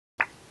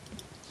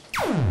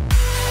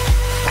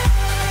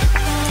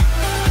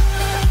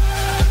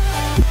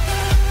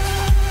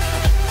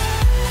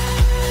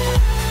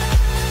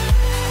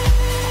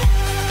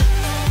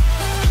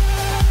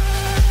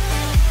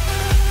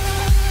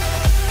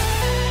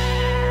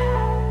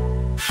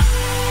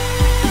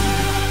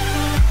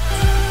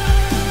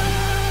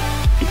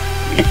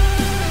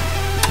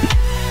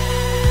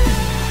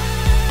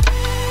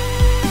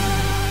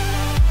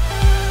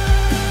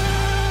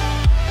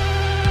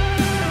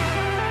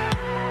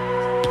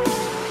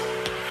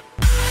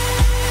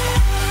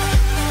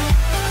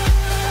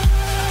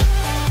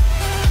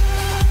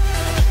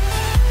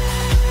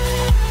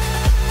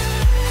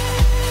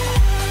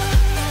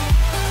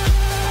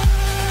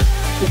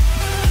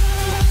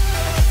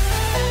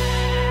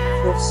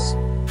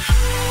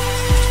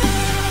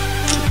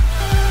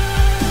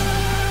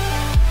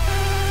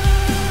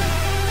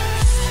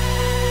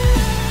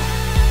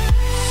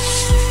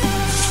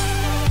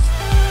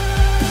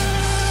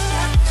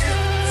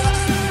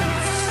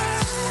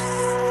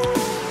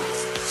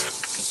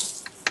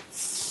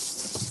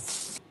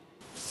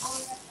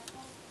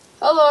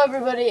Hello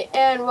everybody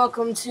and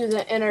welcome to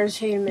the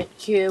Entertainment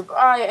Cube.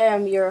 I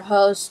am your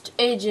host,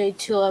 AJ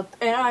Tulip,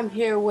 and I'm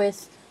here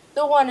with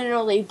the one and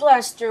only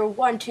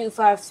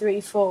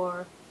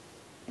Blaster12534.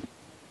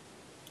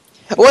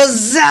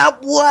 What's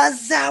up?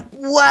 What's up?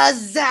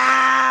 What's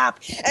up?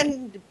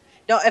 And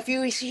if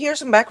you hear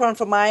some background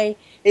from my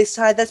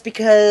side, that's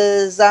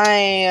because I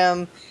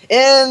am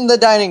in the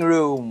dining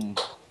room.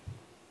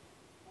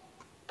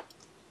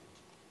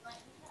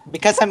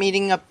 Because I'm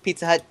eating a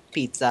Pizza Hut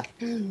pizza.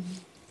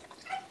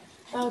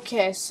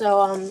 Okay,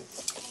 so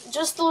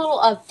just a little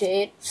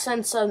update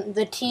since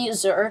the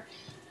teaser.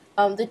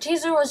 The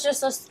teaser was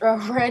just us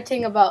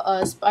ranting about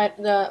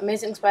the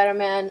Amazing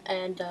Spider-Man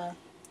and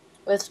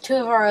with two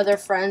of our other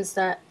friends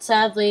that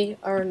sadly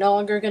are no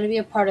longer going to be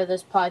a part of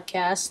this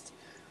podcast.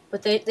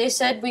 But they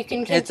said we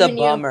can continue. It's a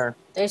bummer.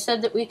 They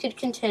said that we could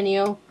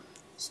continue.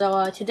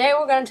 So today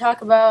we're going to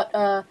talk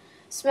about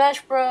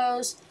Smash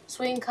Bros,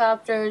 Swing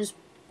Copters,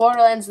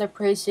 Borderlands the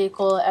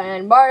pre-sequel,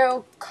 and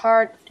Mario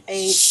Kart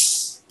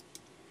 8.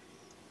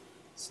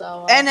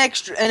 So, an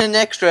extra, and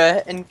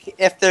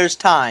if there's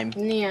time.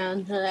 Yeah,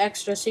 the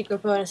extra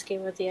secret bonus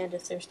game at the end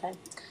if there's time.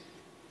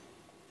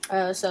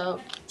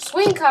 So,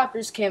 Swing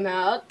Copters came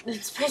out.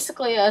 It's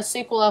basically a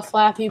sequel of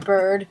Flappy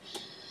Bird.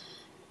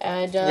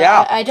 And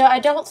yeah. I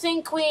don't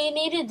think we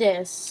needed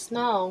this.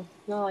 No,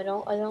 I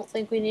don't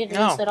think we needed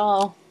this at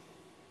all.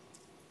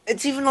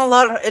 It's even a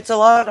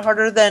lot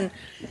harder than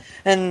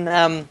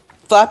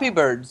Flappy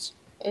Bird's.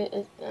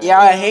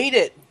 I hate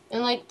it.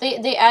 And like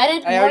they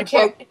added more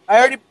characters.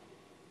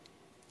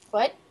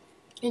 What?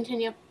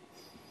 Continue.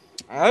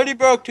 I already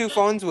broke 2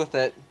 phones with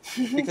it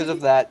because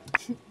of that.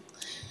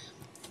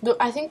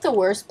 I think the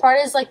worst part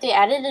is like they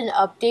added an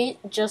update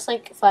just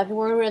like Flappy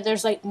Bird where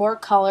there's like more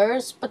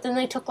colors, but then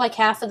they took like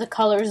half of the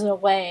colors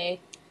away.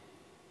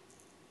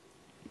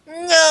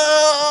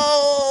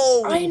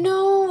 No! I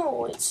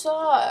know, it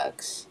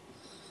sucks.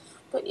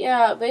 But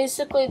yeah,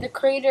 basically the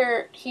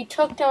creator, he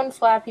took down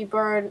Flappy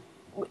Bird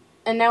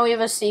and now we have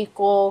a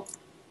sequel.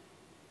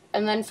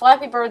 And then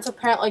Flappy Bird's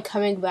apparently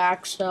coming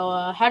back.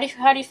 So, how do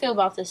you feel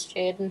about this,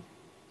 Jaden?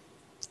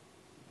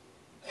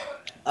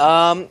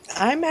 I'm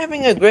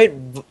having a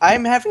great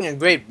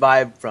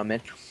vibe from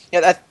it.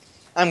 Yeah,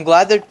 I'm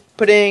glad they're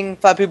putting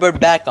Flappy Bird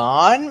back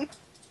on.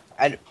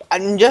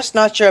 I'm just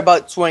not sure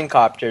about Swing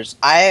Copters.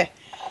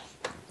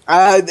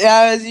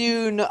 As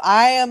you know,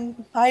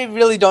 I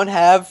really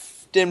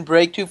didn't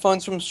break 2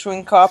 phones from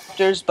Swing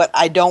Copters, but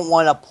I don't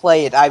want to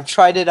play it. I've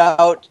tried it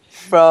out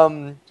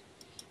from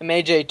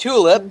AJ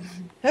Tulip.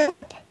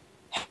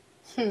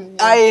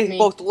 I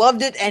both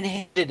loved it and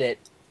hated it.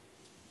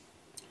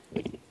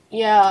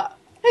 Yeah.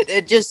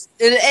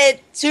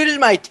 It suited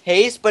my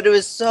taste, but it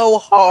was so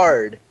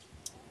hard.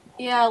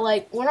 Yeah,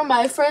 like one of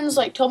my friends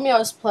told me I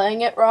was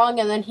playing it wrong,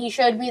 and then he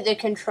showed me the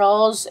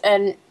controls,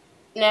 and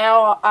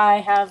now I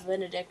have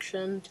an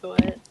addiction to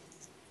it.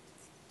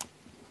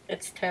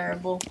 It's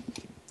terrible.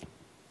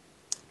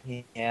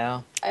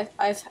 Yeah.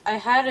 I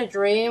had a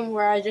dream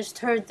where I just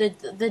heard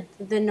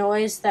the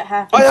noise that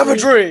happens. I have a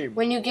dream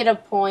when you get a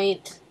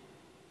point.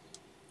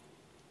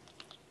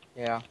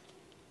 Yeah.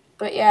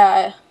 But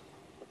yeah,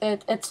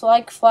 it's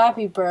like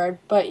Flappy Bird,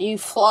 but you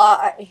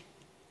fly.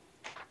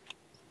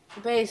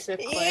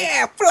 Basically.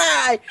 Yeah,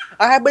 fly.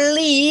 I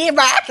believe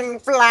I can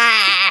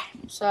fly.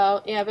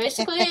 So yeah,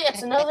 basically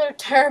it's another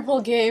terrible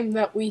game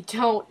that we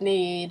don't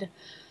need.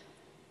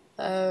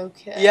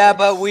 Okay. Yeah,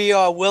 but we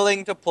are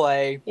willing to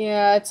play.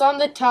 Yeah, it's on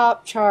the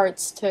top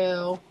charts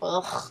too.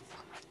 Ugh.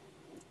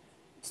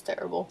 It's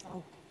terrible.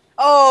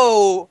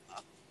 Oh,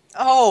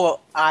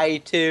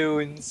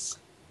 iTunes.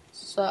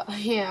 So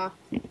yeah.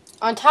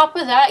 On top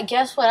of that,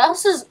 guess what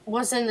else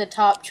was in the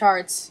top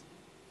charts?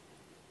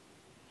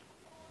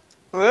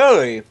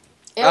 Really?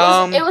 It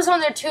was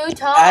on there 2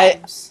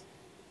 times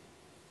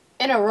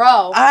in a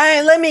row.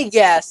 Let me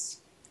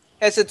guess.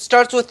 Yes, it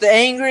starts with the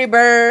Angry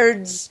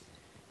Birds.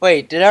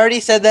 Wait, did I already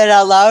say that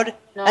out loud?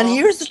 No. And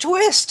here's the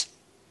twist.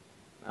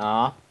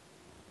 Aw.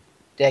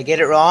 Did I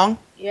get it wrong?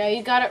 Yeah,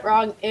 you got it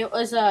wrong. It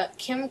was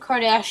Kim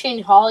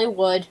Kardashian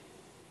Hollywood.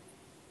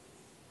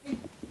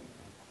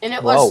 And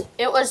Whoa.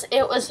 it was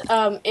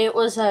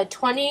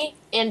 20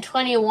 and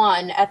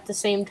 21 at the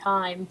same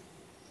time.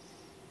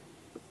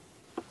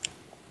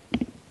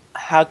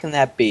 How can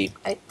that be?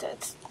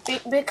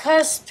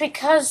 Because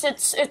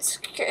it's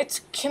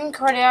Kim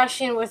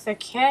Kardashian with a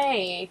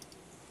K.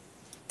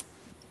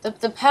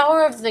 The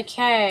power of the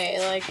K,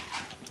 like,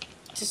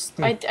 just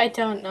I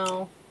don't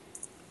know.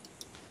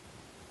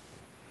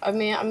 I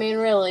mean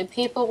really,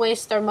 people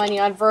waste their money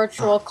on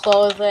virtual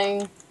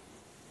clothing.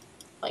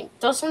 Like,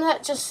 doesn't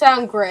that just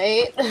sound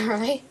great,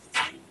 right?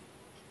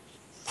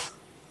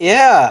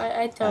 Yeah.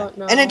 I don't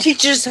know. And it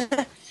teaches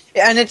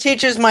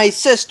my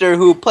sister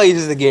who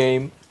plays the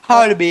game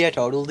how to be a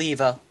total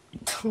diva.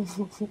 Hey,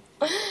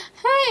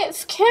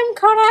 it's Kim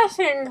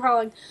Kardashian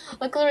calling.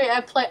 Like literally,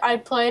 I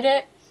played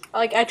it.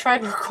 Like I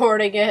tried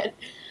recording it.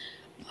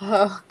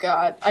 Oh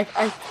God,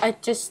 I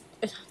just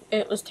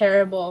it was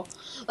terrible.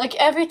 Like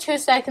every 2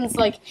 seconds,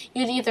 like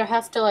you'd either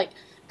have to like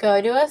go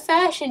to a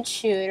fashion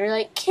shoot or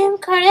like Kim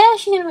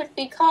Kardashian would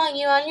be calling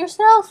you on your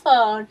cell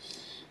phone.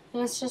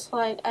 And it's just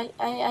like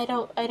I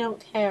don't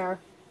care.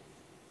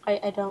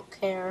 I don't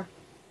care.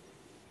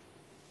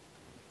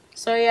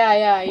 So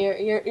yeah,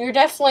 you're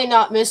definitely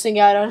not missing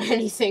out on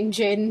anything,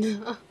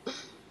 Jaden.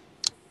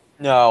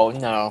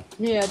 No.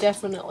 Yeah,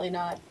 definitely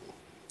not.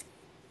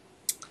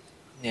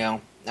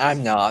 No,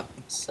 I'm not.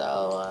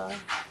 So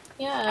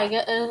yeah, I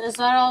guess, is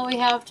that all we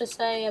have to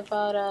say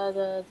about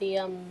the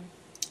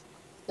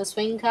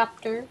swing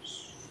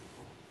copters?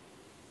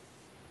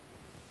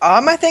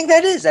 I think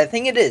that is. I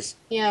think it is.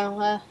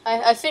 Yeah,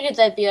 I figured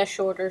that'd be a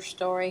shorter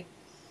story.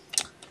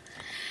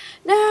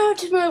 Now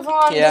to move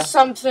on to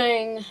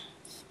something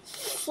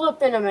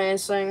flippin'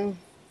 amazing.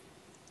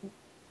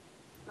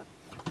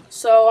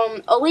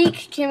 So, a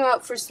leak came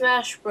out for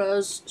Smash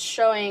Bros.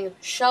 Showing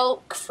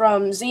Shulk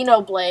from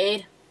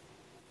Xenoblade.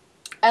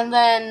 And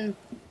then,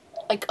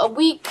 like, a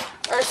week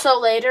or so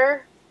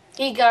later,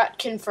 he got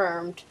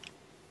confirmed.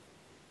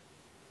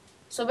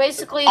 So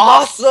basically...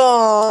 Awesome!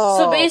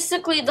 So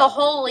basically, the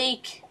whole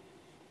leak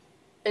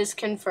is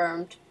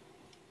confirmed.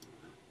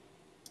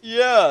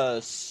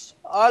 Yes!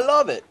 I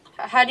love it.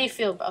 How do you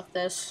feel about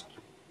this?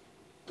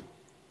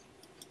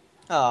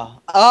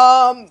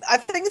 I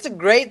think it's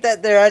great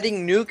that they're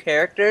adding new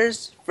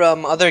characters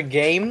from other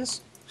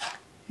games.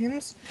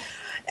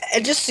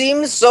 It just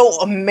seems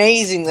so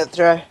amazing that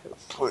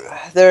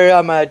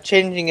they're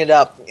changing it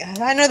up.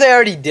 I know they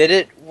already did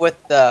it with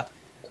did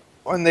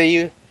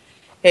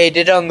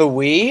it on the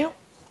Wii,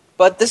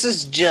 but this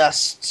is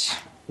just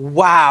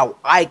wow.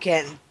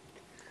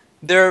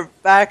 They're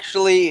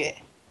actually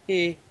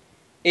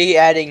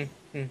adding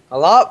a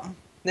lot.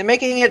 They're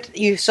making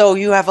it so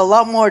you have a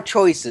lot more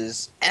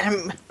choices,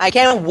 and I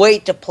can't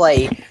wait to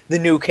play the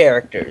new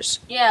characters.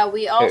 Yeah,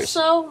 we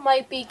also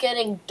might be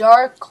getting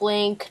Dark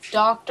Link,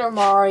 Dr.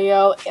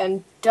 Mario,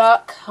 and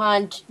Duck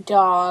Hunt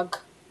Dog.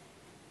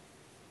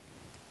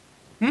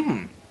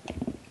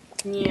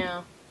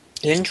 Yeah.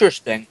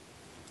 Interesting.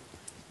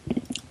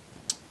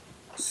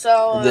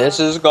 So this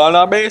is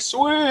gonna be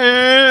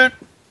sweet.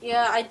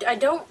 Yeah, I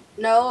don't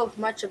know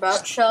much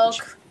about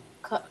Shulk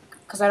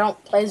because I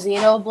don't play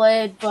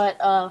Xenoblade,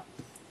 but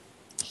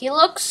he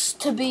looks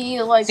to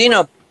be like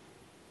the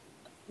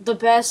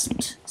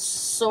best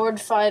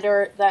sword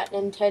fighter that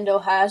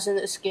Nintendo has in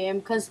this game.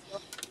 Because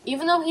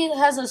even though he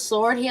has a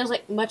sword, he has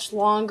like much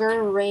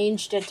longer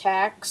ranged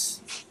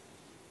attacks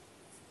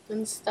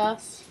and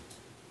stuff.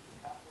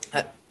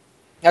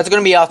 That's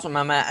gonna be awesome,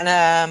 Mama.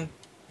 And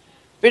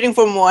reading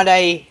from what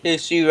I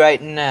see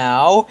right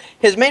now,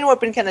 his main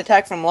weapon can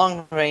attack from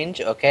long range.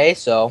 Okay,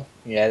 so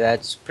yeah,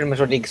 that's pretty much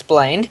what he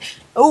explained.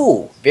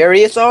 Oh,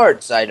 various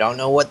arts. I don't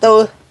know what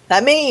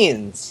that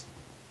means.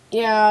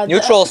 Yeah,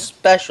 neutral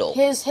special.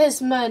 His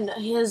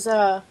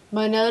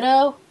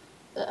Monoto.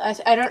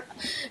 I don't.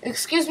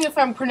 Excuse me if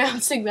I'm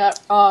pronouncing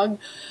that wrong.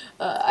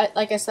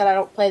 Like I said, I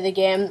don't play the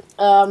game.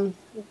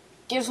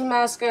 Gives him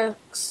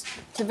access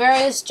to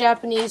various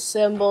Japanese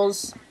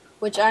symbols,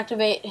 which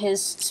activate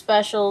his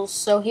specials.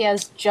 So he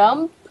has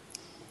jump,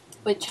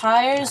 which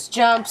higher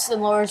jumps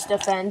and lowers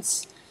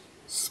defense.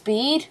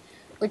 Speed,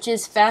 which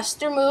is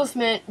faster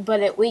movement,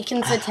 but it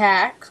weakens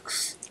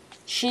attacks.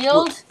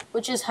 Shield,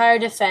 which is higher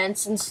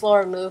defense and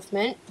slower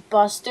movement.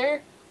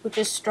 Buster, which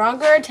is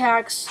stronger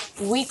attacks,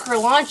 weaker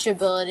launch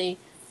ability.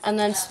 And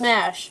then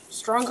Smash,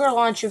 stronger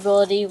launch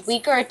ability,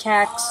 weaker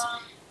attacks,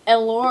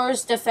 and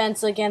lowers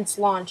defense against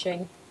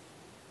launching.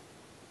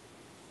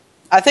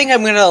 I think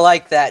I'm gonna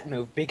like that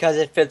move because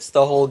it fits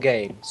the whole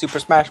game. Super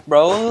Smash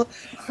Bros.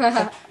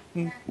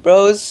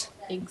 Bros.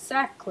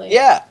 Exactly.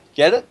 Yeah,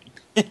 get it?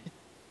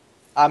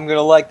 I'm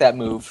gonna like that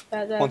move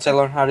once I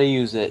learn how to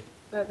use it.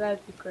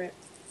 That'd be great.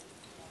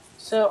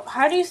 So,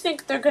 how do you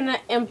think they're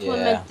gonna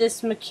implement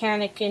this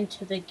mechanic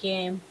into the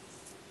game?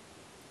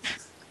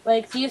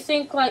 Like, do you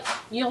think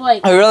you'll I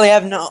really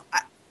have no.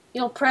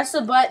 You'll press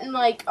a button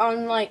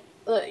on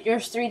your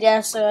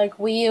 3DS or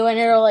Wii U, and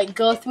it'll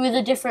go through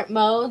the different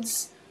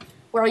modes,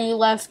 where you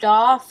left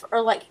off,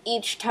 or like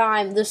each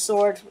time the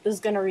sword is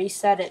gonna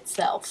reset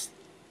itself?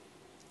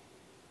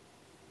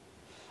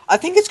 I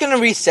think it's gonna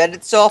reset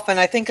itself, and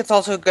I think it's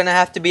also gonna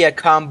have to be a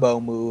combo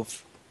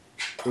move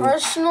that you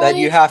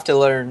Personally, have to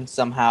learn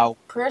somehow.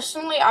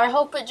 personally, I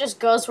hope it just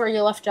goes where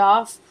you left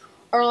off,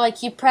 or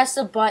like you press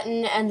a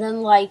button and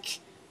then like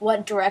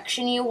what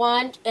direction you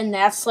want, and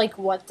that's like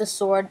what the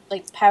sword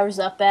like powers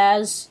up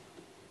as.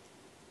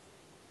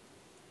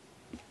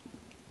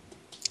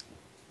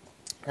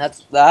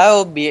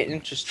 That'll be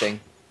interesting.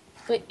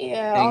 But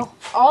yeah, Thing.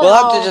 all in We'll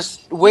have to all,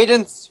 just wait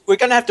and we're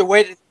gonna have to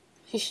wait.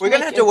 he should We're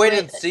gonna make have a to wait great.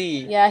 and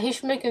see. Yeah, he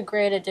should make a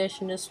great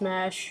addition to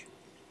Smash.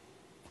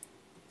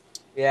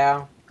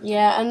 Yeah,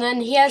 Yeah, and then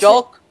he has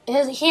Shulk, he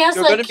has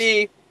you're gonna like.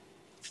 be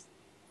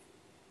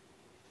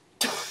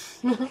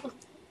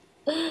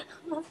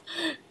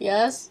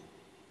Yes.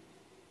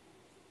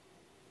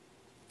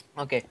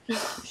 okay.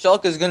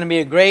 Shulk is gonna be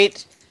a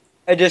great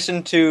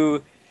addition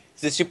to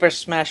the Super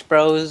Smash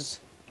Bros.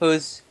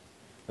 Who's.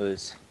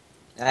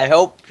 I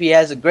hope he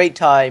has a great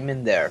time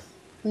in there.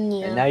 And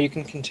Yeah. now you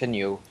can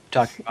continue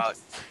talking about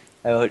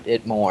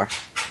it more.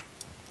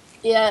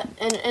 Yeah,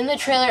 and in the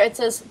trailer it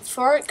says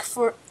fork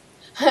for.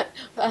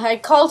 I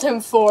called him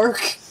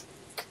Fork.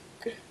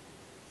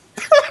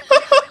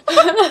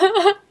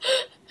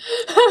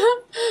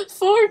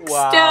 Fork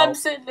Wow.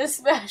 stabs into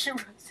Smash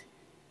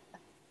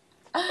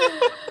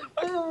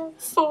Bros.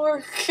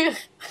 Fork.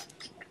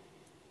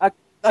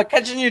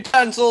 Kitchen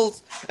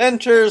Utensils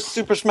enters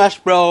Super Smash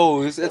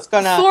Bros. It's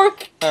gonna.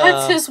 Fork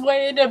cuts his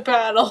way into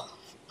battle.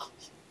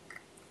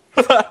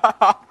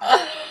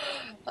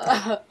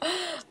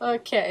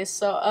 Okay,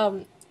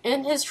 so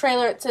in his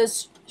trailer it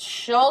says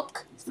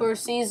Shulk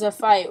foresees a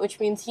fight, which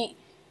means he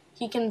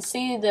can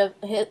see the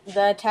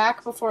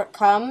attack before it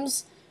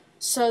comes.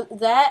 So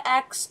that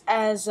acts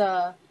as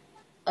a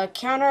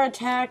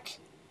counterattack,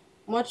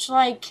 much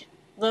like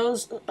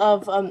those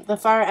of the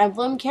Fire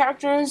Emblem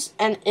characters,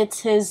 and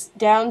it's his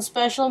down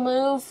special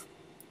move.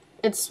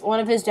 It's one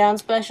of his down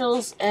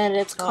specials, and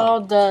it's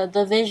called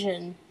the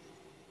Vision.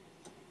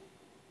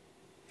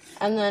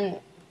 And then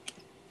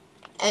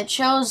it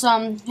shows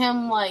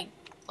him like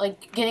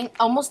getting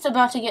almost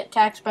about to get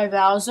attacked by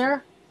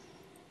Bowser,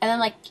 and then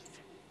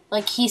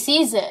like he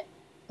sees it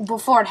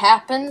before it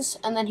happens,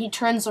 and then he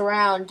turns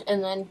around,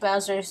 and then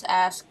Bowser's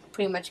ass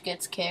pretty much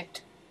gets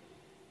kicked.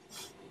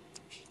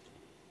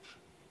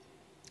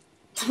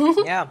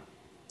 Yeah,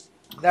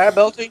 the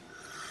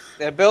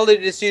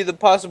ability to see the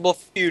possible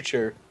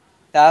future.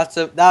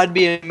 That'd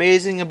be an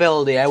amazing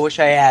ability. I wish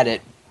I had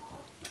it.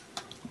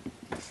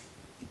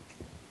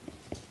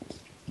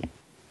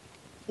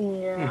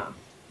 Yeah.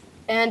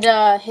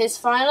 And his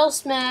final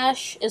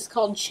smash is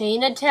called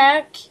Chain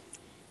Attack,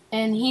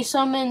 and he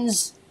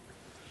summons.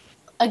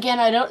 Again,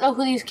 I don't know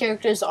who these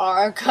characters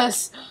are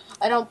because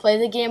I don't play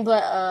the game,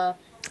 but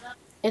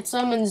it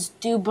summons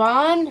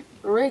Dubon,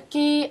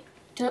 Ricky,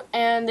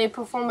 and they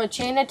perform a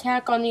chain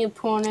attack on the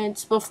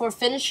opponents before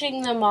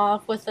finishing them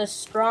off with a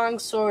strong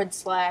sword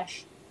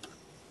slash.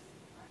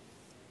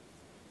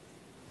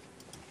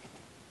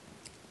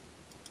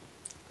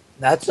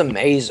 That's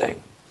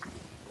amazing.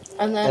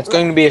 And then That's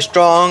going to be a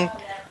strong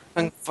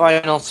and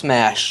final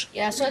smash.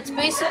 yeah, so it's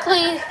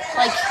basically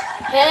like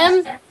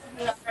him.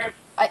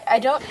 I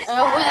don't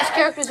know who these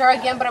characters are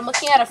again, but I'm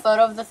looking at a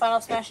photo of the final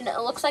smash, and it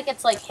looks like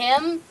it's like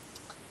him,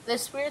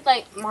 this weird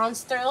like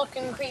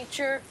monster-looking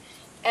creature,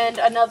 and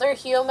another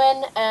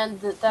human,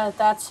 and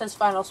that's his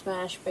final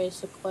smash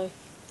basically.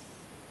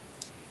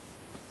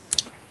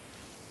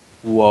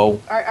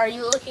 Whoa. Are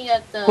you looking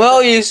at the?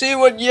 Well, you see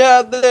what you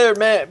have there,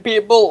 man,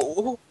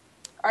 people.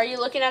 Are you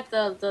looking at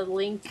the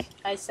link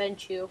I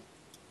sent you?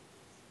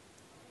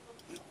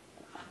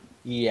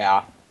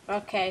 Yeah.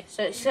 Okay,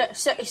 so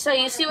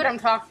you see what I'm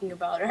talking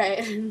about,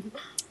 right?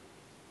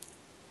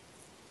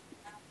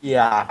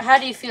 Yeah. How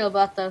do you feel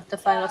about the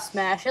final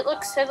smash? It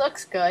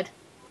looks good.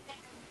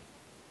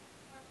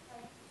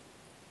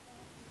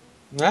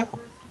 Yeah.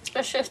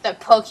 Especially if that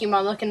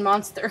Pokemon looking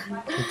monster.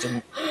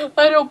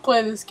 I don't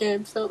play this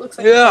game, so it looks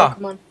like Yeah. a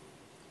Pokemon.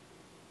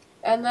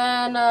 And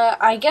then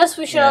I guess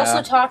we should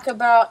also talk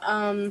about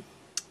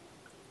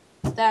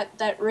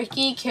that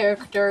Ricky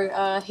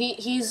character.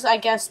 He's I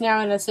guess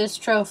now an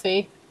assist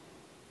trophy.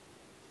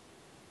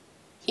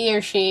 He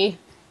or she.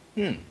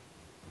 And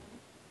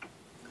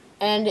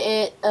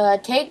it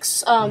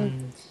takes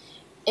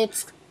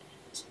it's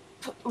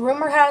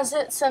rumor has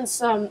it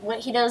since what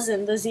he does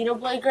in the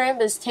Xenoblade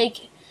game is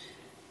take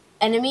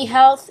enemy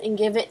health and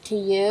give it to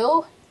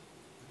you.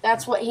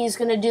 That's what he's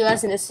gonna do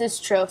as an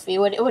assist trophy.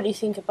 What do you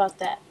think about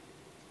that?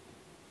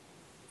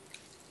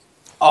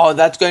 Oh,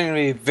 that's going to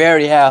be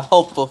very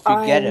helpful if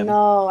you get him. I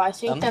know. I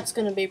think that's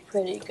gonna be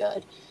pretty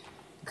good.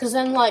 Cause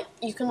then like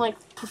you can like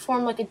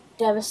perform like a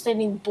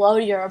devastating blow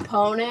to your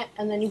opponent,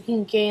 and then you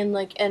can gain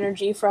like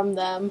energy from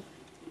them.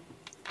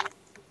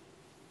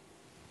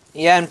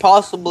 Yeah, and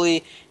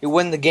possibly you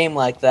win the game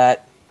like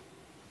that.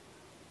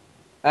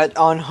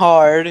 On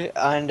hard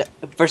and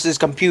versus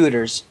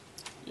computers.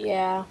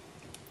 Yeah.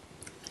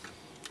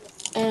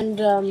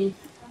 And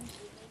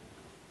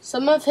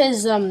some of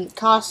his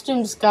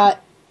costumes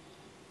got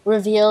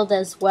revealed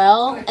as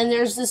well, and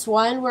there's this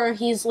one where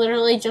he's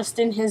literally just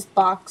in his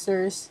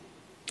boxers.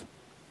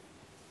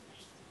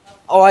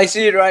 Oh, I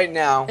see it right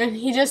now. And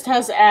he just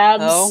has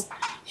abs. Oh.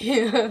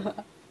 Yeah.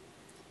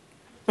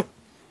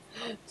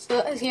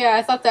 So yeah,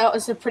 I thought that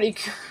was a pretty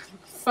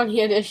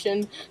funny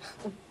addition.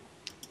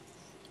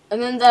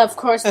 And then of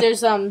course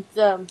there's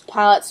the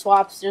pilot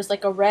swaps. There's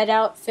like a red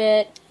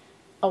outfit,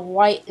 a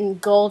white and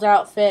gold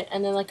outfit,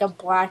 and then like a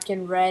black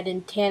and red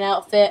and tan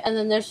outfit, and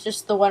then there's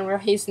just the one where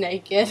he's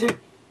naked.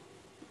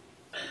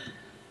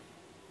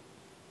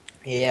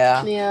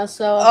 Yeah. Yeah,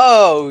 so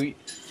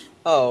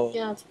Oh.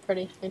 yeah, it's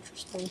pretty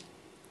interesting.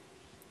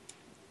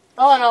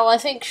 All in all, I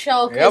think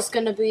Shulk is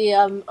going to be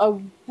a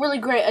really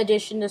great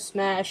addition to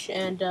Smash,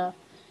 and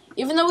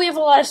even though we have a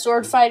lot of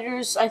sword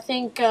fighters, I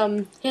think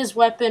his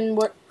weapon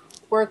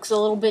works a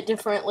little bit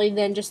differently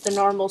than just a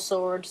normal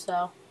sword,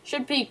 so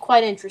should be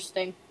quite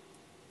interesting.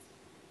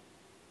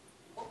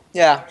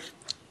 Yeah.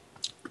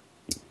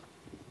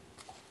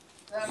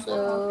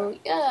 So,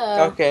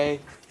 yeah.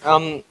 Okay.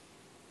 And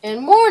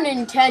more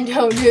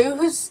Nintendo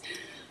news.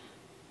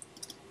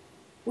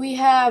 We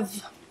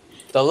have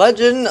The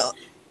Legend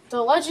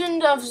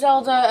of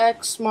Zelda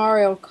X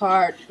Mario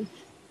Kart.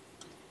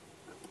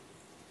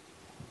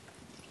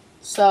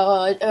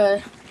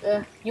 So,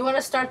 you want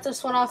to start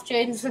this one off,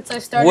 Jaden, since I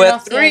started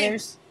off the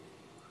others?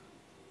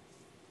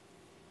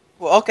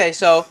 Well, okay,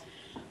 so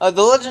The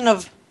Legend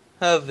of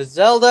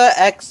Zelda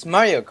X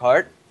Mario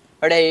Kart,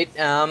 Part 8.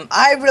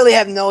 I really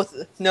have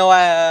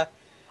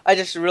I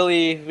just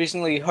really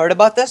recently heard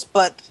about this,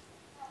 but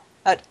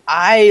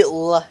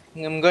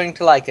I'm going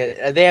to like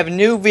it. They have a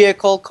new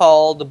vehicle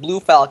called the Blue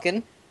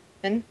Falcon,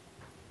 and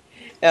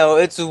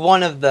it's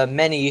one of the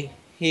many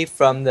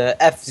from the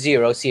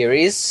F-Zero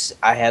series.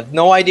 I have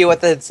no idea what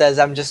that says.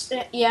 I'm just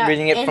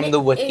reading it from the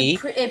wiki.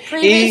 It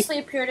previously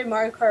appeared in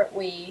Mario Kart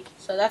Wii,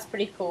 so that's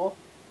pretty cool.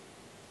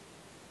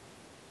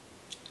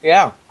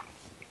 Yeah.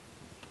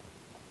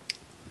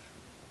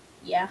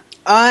 Yeah.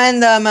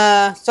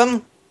 And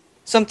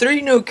some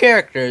 3 new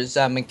characters.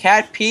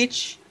 Cat,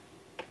 Peach,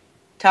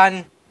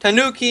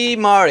 Tanuki,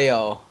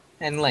 Mario,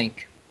 and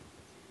Link.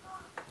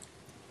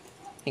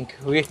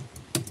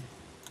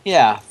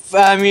 Yeah.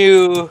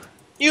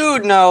 You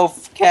know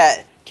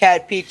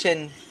Cat, Peach,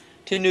 and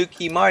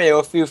Tanuki Mario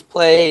if you've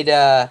played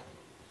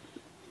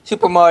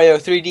Super Mario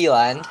 3D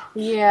Land.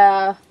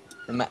 Yeah.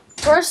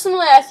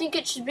 Personally, I think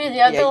it should be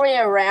the other way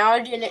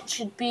around, and it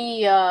should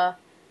be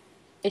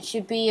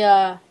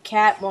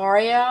Cat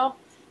Mario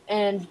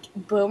and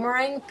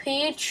Boomerang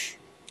Peach,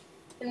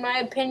 in my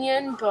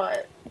opinion,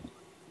 but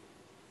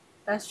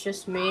that's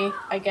just me,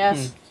 I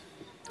guess.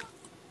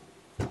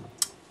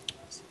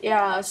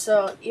 Yeah,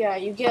 so, yeah,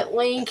 you get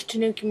Link,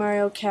 Tanuki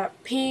Mario, Cat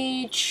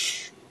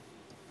Peach,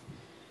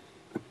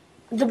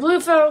 the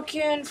Blue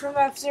Falcon from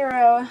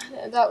F-Zero,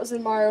 that was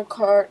in Mario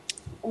Kart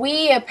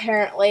Wii,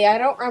 apparently. I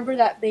don't remember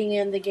that being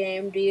in the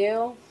game, do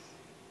you?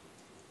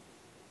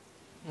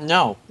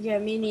 No. Yeah,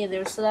 me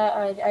neither, so that,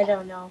 I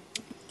don't know.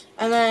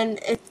 And then,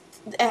 it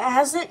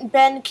hasn't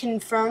been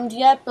confirmed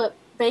yet, but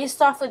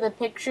based off of the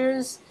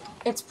pictures,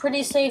 it's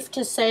pretty safe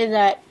to say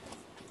that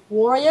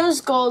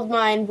Wario's Gold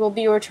Mine will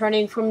be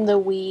returning from the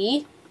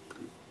Wii.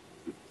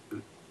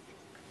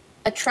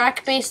 A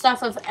track based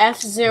off of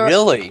F-Zero.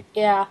 Really?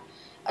 Yeah.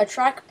 A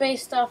track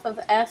based off of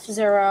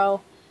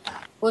F-Zero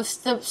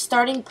with the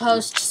starting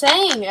post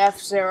saying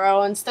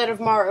F-Zero instead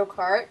of Mario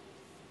Kart.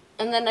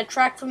 And then a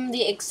track from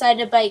the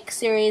Excitebike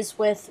series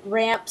with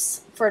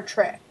ramps for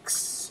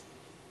tricks.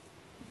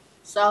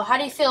 So, how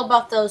do you feel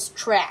about those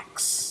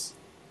tracks?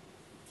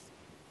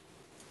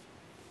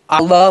 I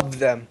love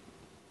them.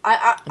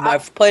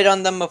 I've played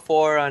on them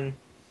before, and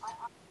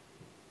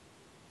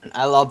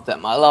I love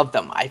them.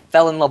 I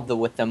fell in love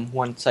with them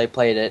once I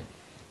played it.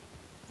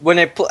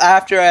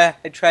 After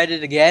I tried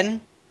it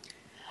again,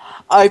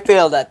 I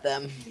failed at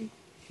them.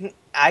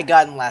 I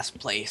got in last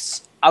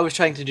place. I was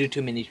trying to do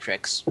too many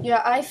tricks.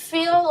 Yeah, I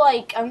feel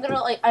like I'm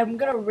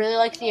gonna really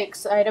like the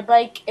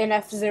Excitebike and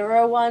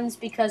F-Zero ones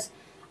because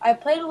I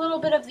played a little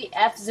bit of the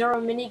F-Zero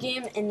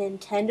minigame in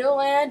Nintendo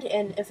Land,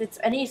 and if it's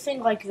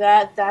anything like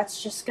that,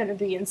 that's just gonna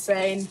be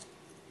insane.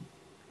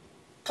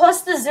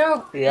 Plus the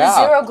zero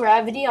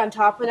gravity on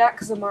top of that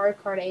because of Mario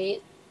Kart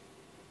 8.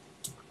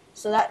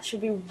 So that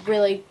should be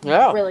really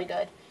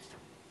good.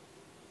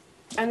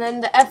 And then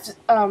the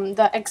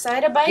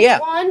Excitebike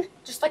one,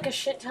 just like a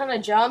shit ton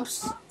of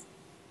jumps.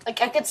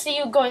 Like I could see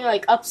you going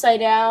like upside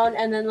down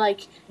and then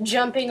like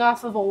jumping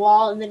off of a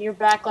wall and then you're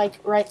back like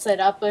right side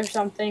up or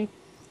something.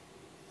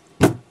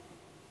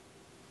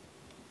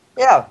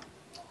 Yeah.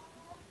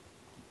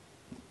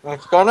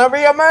 It's gonna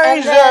be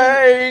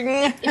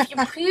amazing! If you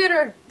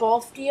pre-order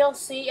both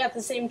DLC at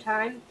the same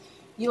time,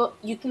 you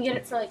can get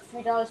it for like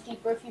 $3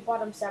 cheaper if you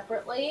bought them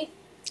separately.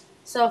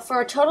 So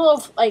for a total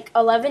of like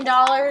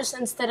 $11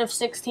 instead of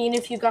 $16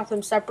 if you got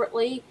them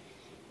separately.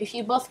 If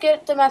you both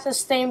get them at the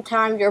same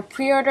time, your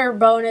pre-order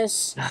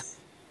bonus,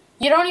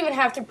 you don't even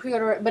have to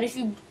pre-order it, but if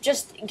you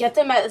just get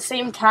them at the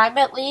same time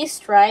at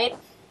least, right?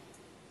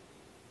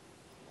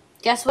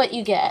 guess what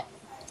you get?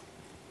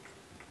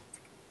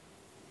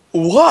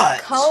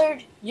 What?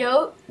 Colored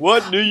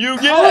What do you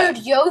Colored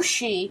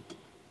Yoshi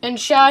and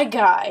Shy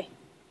Guy.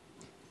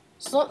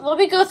 So let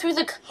me go through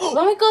the.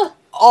 Let me go.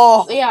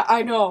 Oh, Yeah,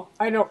 I know,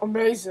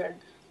 amazing.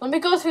 Let me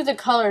go through the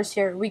colors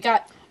here. We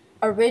got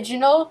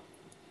original,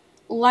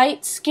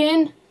 light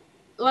skin,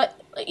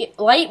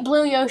 light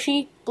blue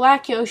Yoshi,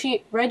 black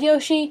Yoshi, red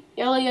Yoshi,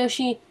 yellow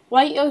Yoshi,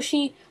 white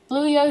Yoshi,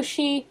 blue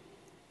Yoshi.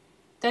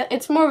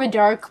 It's more of a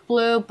dark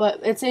blue, but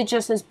it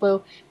just says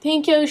blue.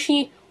 Pink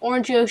Yoshi,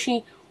 orange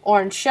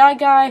Shy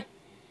Guy,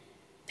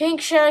 pink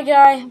Shy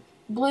Guy,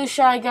 blue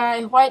Shy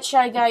Guy, white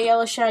Shy Guy,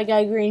 yellow Shy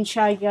Guy, green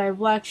Shy Guy,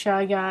 black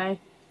Shy Guy,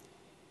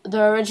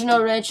 the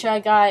original red Shy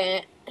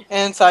Guy,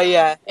 and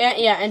cyan.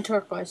 and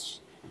turquoise.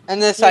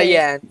 And the Yeah,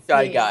 cyan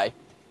Shy yeah. Guy.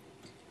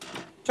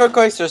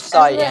 Turquoise or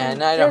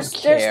cyan, I don't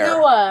care. There's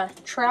no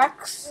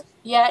tracks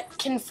yet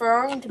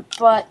confirmed,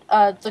 but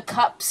the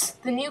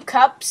new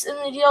cups in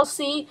the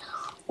DLC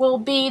will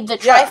be the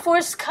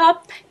Triforce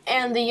Cup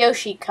and the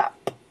Yoshi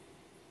Cup.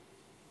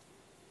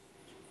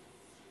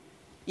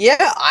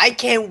 Yeah, I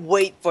can't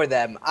wait for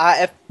them.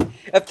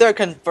 If they're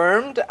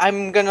confirmed,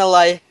 I'm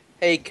gonna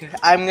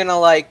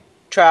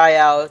try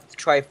out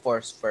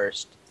Triforce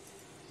first.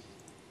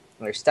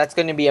 That's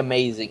gonna be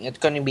amazing. It's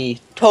gonna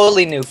be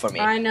totally new for me.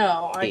 I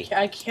know.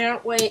 I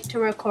can't wait to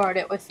record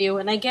it with you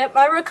when I get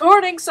my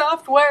recording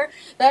software.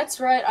 That's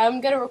right. I'm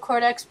gonna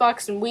record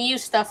Xbox and Wii U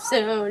stuff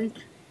soon.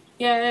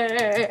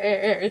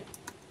 Yay!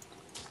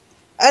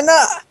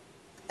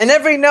 And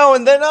every now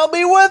and then I'll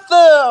be with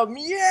them.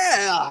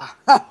 Yeah.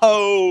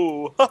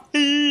 Oh.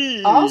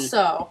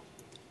 Also,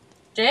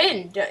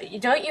 Jane,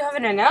 don't you have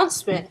an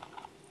announcement?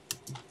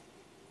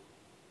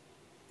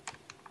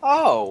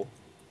 Oh,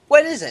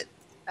 what is it?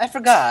 I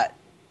forgot.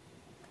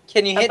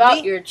 Can you hit me?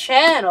 About your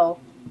channel.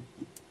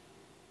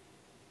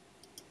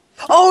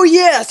 Oh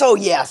yes,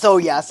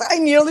 I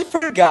nearly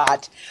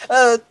forgot.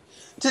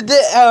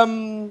 Today,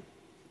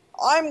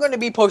 I'm going to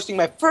be posting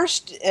my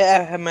first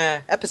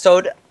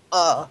episode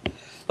of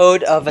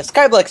a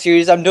Skyblock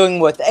series I'm doing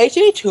with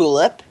AJ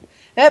Tulip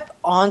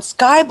on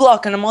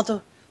Skyblock on a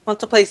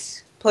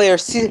multiplayer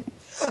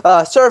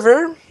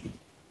server.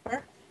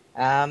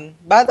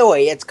 By the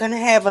way, it's gonna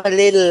have a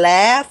little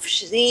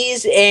laughs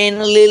and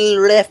little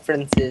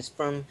references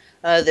from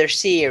other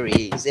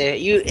series.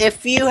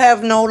 If you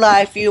have no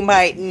life, you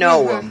might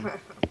know them.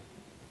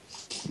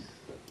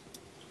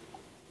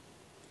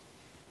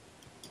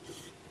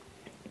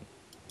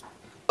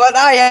 But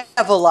I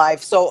have a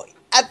life, so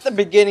at the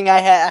beginning I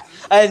had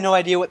no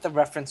idea what the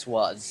reference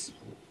was.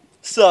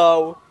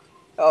 So,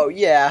 oh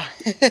yeah.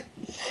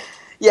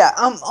 Yeah,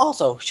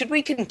 also, should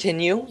we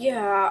continue?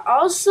 Yeah,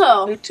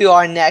 also To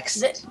our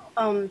next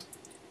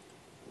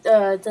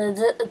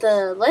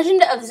the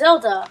Legend of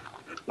Zelda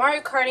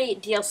Mario Kart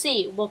 8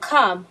 DLC will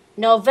come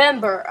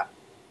November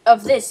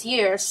of this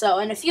year, so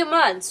in a few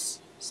months.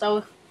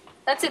 So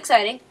that's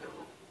exciting.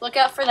 Look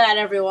out for that,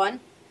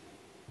 everyone.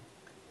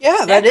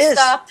 Yeah, that is.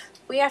 Next up,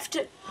 we have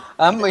to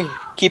we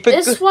keep it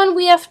This one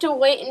we have to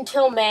wait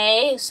until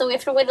May, so we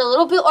have to wait a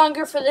little bit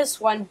longer for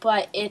this one,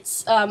 but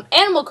it's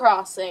Animal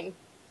Crossing.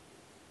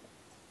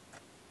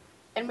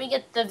 And we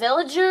get the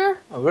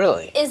Villager, Oh,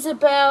 really?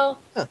 Isabelle,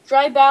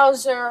 Dry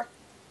Bowser,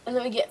 and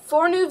then we get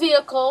 4 new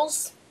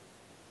vehicles,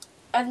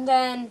 and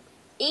then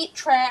 8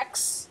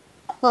 tracks.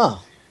 Huh.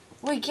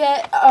 We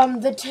get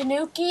the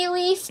Tanuki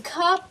Leaf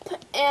Cup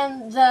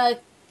and the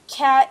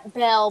Cat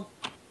Bell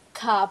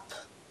Cup.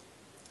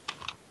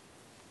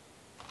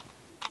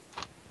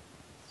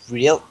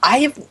 Real?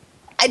 I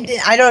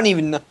don't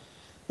even know.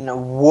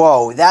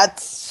 Whoa,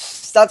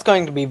 that's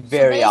going to be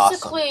very awesome.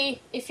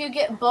 Basically, if you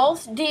get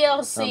both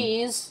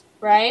DLCs,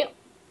 right,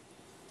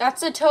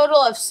 that's a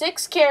total of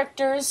 6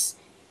 characters,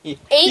 8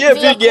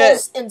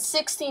 vehicles, and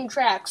 16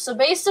 tracks. So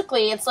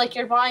basically, it's like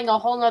you're buying a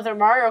whole nother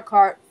Mario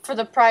Kart for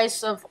the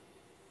price of,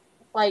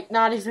 like,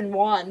 not even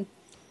one.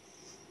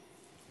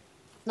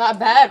 Not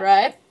bad,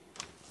 right?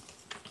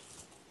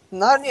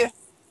 Not yet.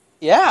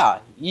 Yeah,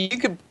 you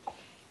could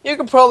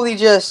probably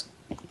just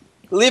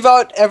leave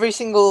out every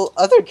single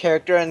other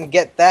character and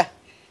get the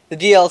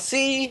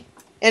DLC,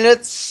 and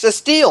it's a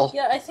steal.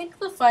 Yeah, I think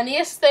the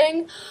funniest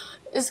thing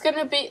is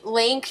gonna be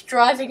Link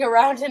driving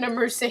around in a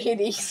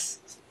Mercedes.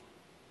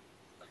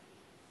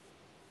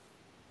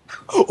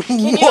 Can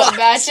you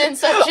imagine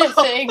such a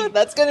thing?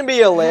 That's gonna be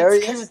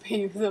hilarious. It's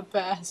gonna be the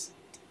best.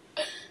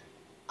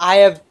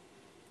 Yeah,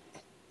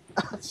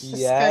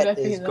 it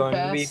is going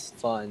to be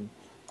fun.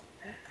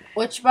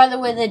 Which, by the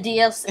way, the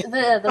DLC,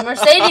 the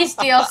Mercedes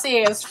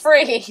DLC is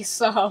free,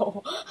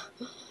 so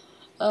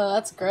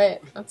that's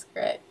great. That's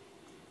great.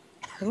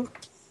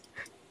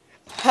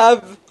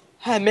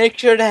 Make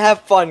sure to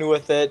have fun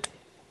with it,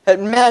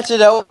 and match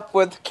it up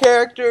with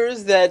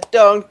characters that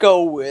don't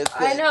go with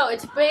it. I know,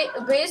 it's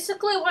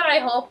basically what I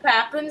hope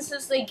happens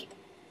is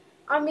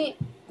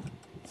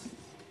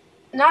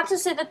not to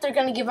say that they're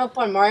gonna give up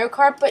on Mario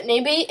Kart, but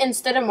maybe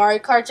instead of Mario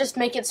Kart, just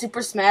make it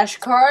Super Smash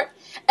Kart,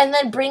 and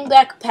then bring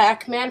back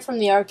Pac-Man from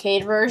the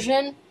arcade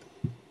version.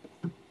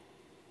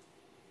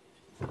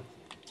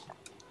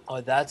 Oh,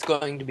 that's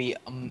going to be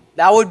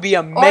that would be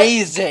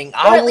amazing.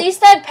 Or at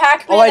least add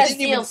Pac-Man I as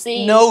didn't even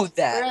DLC. know Or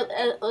that.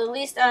 at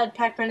least add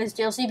Pac-Man as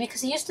DLC because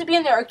he used to be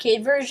in the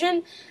arcade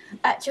version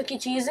at Chuck E.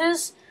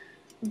 Cheese's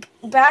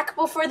back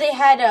before they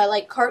had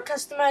like cart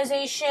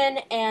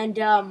customization and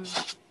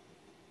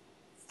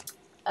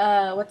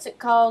what's it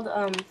called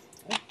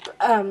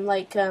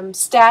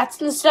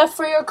stats and stuff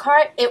for your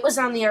cart. It was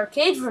on the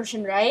arcade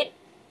version, right?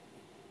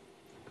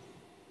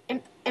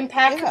 And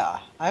Pac-Man. Yeah,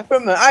 I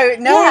remember. I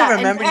remember.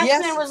 And Pac-Man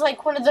Yes. was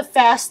like one of the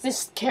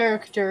fastest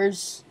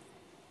characters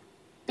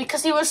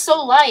because he was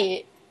so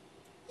light.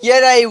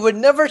 Yet I would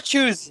never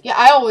choose. Yeah,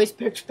 I always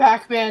picked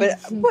Pac-Man.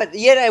 But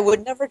yet I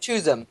would never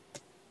choose him.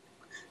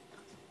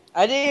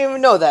 I didn't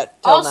even know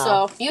that till now.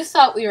 Also, you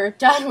thought we were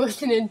done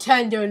with the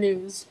Nintendo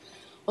news.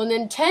 Well,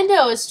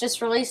 Nintendo is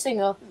just releasing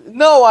a...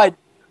 No, I...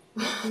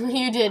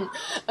 You didn't.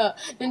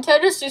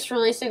 Nintendo's just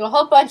releasing a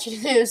whole bunch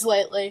of news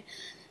lately.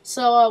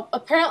 So,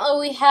 apparently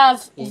we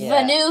have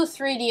the new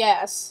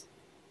 3DS.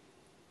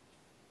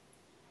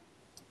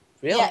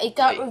 Really? Yeah, it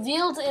got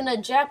revealed in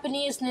a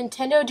Japanese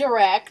Nintendo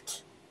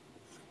Direct.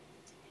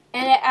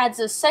 And it adds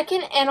a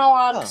second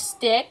analog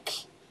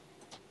stick.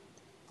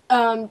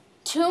 2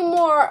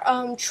 more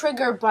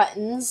trigger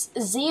buttons,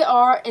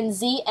 ZR and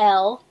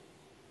ZL.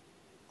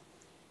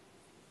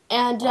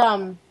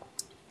 And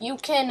you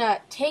can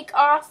take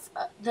off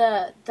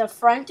the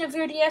front of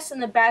your DS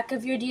and the back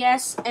of your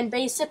DS, and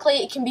basically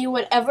it can be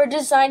whatever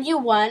design you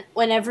want,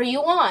 whenever you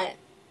want.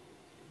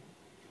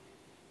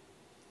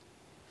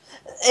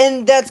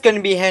 And that's going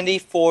to be handy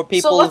for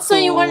people. So let's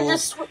say you wanted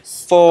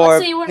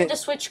to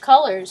switch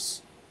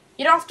colors.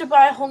 You don't have to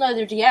buy a whole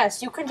nother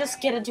DS. You can just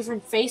get a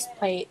different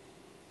faceplate.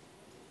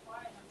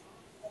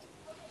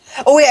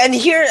 Oh yeah, and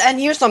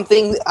here's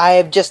something I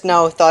have just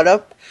now thought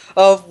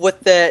of with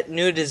the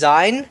new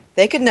design.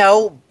 They can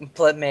now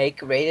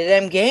make rated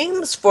M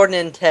games for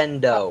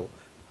Nintendo.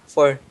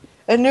 For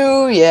a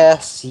new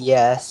yes.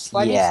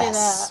 Why do you say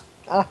that?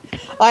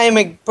 I am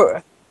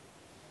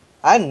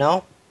I don't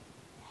know.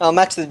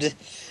 Actually,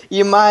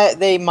 you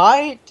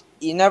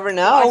never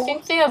know. Well, I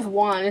think they have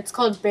one. It's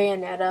called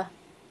Bayonetta.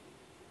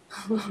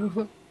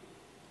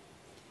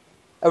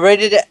 A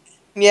rated,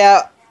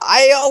 yeah.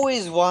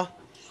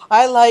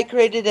 I like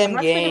rated M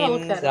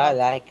games. I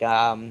like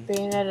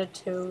Bayonetta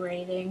 2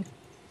 rating.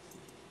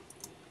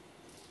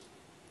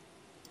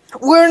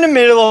 We're in the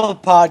middle of a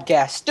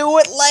podcast. Do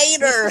it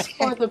later. This is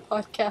for the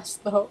podcast,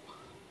 though.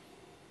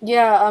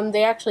 Yeah,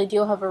 they actually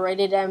do have a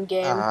rated M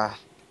game.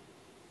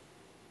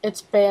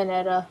 It's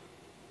Bayonetta.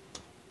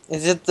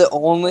 Is it the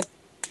only?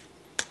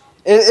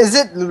 Is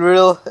it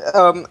real?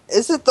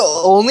 Is it the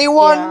only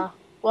one? Yeah.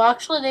 Well,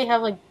 actually, they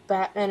have like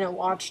Batman and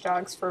Watch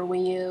Dogs for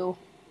Wii U.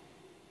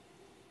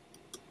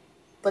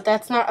 But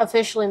that's not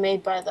officially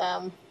made by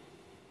them.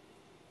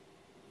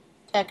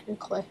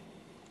 Technically.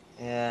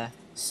 Yeah.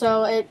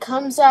 So it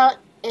comes out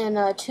in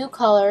 2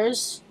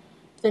 colors.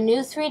 The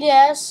new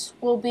 3DS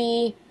will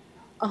be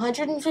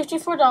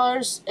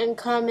 $154 and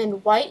come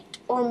in white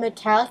or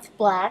metallic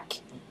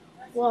black,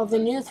 while the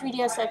new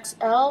 3DS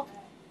XL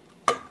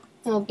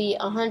will be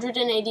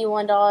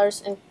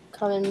 $181 and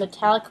come in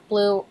metallic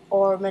blue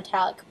or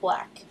metallic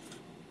black.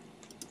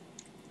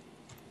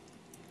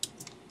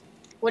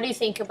 What do you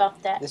think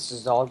about that? This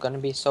is all going to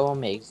be so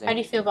amazing. How do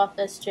you feel about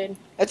this, Jade?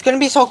 It's going to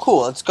be so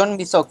cool. It's going to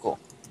be so cool.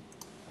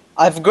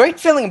 I have a great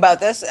feeling about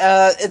this.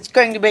 It's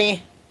going to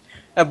be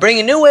bring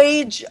a new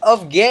age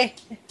of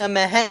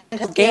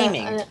handheld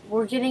gaming. Yeah,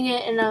 we're getting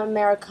it in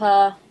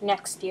America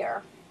next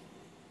year.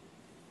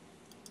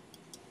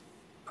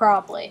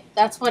 Probably.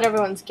 That's what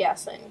everyone's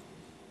guessing.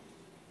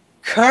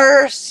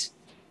 Curse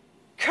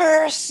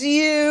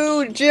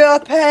you,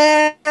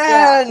 Japan!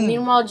 Yeah,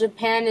 meanwhile,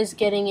 Japan is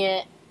getting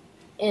it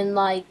in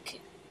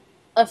like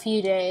a few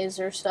days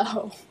or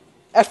so.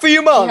 A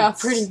few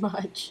months. Yeah, pretty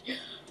much.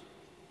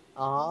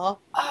 Aww.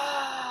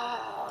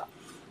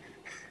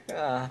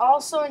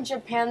 Also in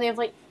Japan, they have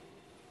like...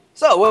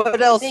 So,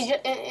 what else?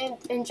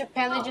 In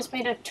Japan, they just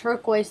made a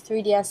turquoise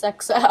 3DS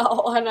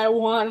XL, and I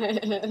want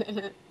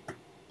it.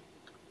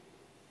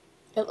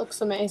 It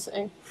looks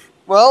amazing.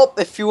 Well,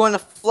 if you want to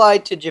fly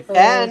to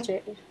Japan,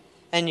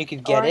 and you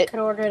could get it. I could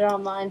order it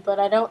online, but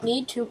I don't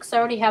need to because I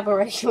already have a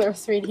regular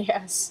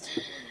 3DS.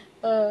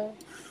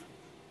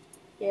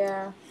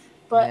 Yeah.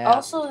 But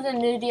also the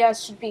new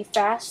DS should be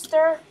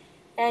faster,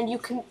 and you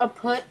can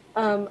put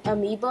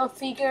amiibo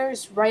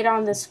figures right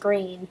on the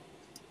screen.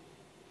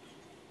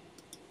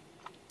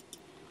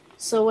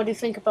 So what do you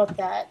think about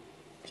that?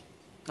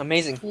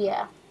 Amazing.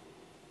 Yeah.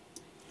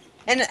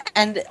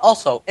 And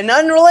also, in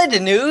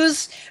unrelated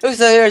news,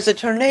 there's a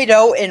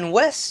tornado in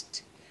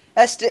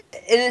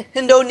in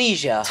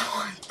Indonesia.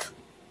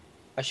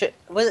 Is it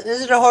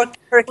a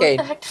hurricane?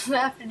 What the heck does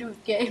that have to do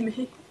with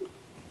gaming?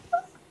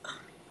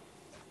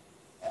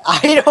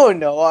 I don't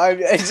know.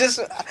 It's just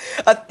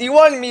you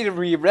wanted me to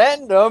be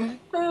random,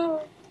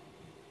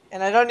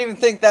 and I don't even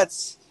think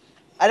that's.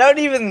 I don't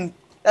even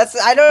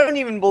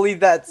believe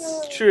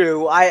that's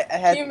true.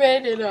 You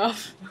made it up.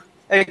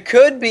 It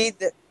could be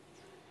that.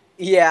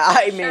 Yeah,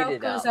 I made it up.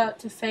 Shout goes out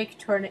to fake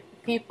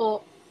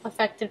people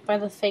affected by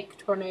the fake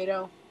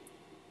tornado.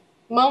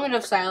 Moment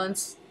of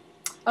silence.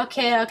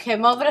 Okay,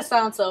 moment of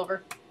silence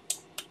over.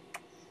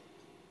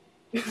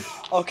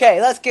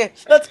 Okay, let's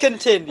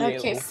continue.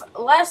 Okay,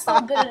 last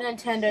little bit of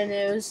Nintendo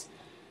news.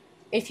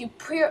 If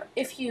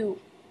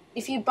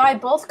you buy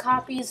both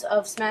copies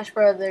of Smash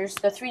Brothers,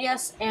 the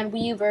 3DS and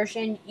Wii U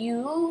version,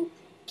 you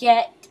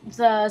get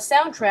the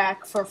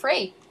soundtrack for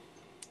free.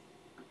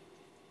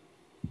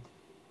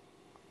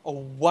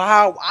 Oh,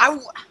 wow, I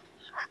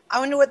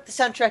wonder what the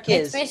soundtrack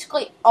is. It's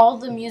basically all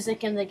the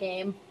music in the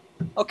game.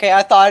 Okay,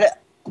 I thought it.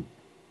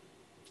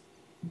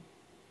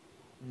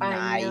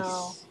 I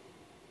know.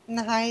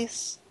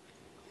 Nice.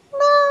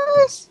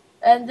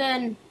 And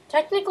then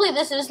technically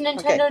this is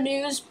Nintendo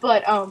news,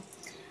 but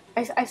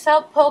I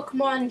felt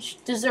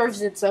Pokemon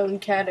deserves its own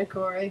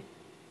category.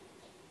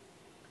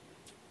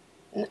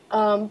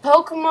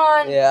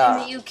 Pokemon in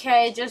the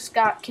UK just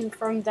got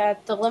confirmed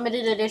that the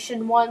limited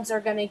edition ones are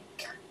gonna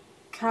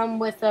come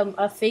with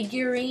a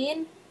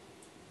figurine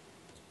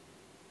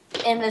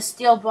in a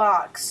steel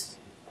box.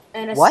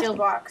 Steel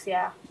box,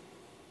 yeah.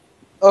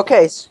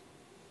 Okay.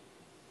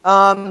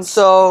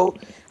 So,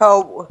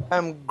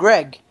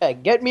 Greg,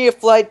 get me a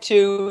flight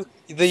to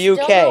the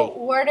UK. Still no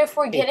word if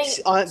we're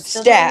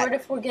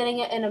getting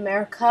it in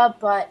America,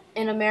 but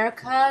in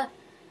America,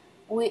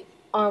 when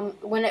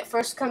it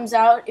first comes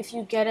out, if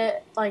you get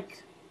it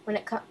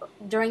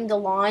during the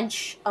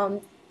launch,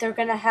 they're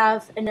gonna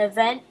have an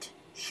event,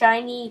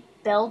 shiny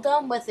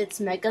Beldum with its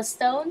Mega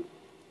Stone.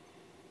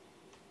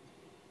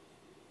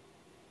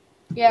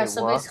 Yeah,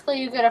 so basically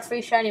you get a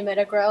free shiny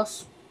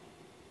Metagross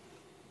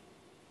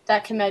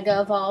that can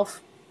Mega Evolve.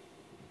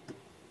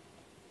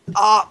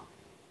 I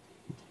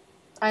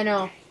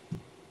know.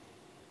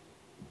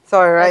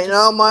 Sorry, right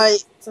now my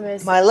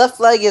left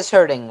leg is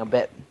hurting a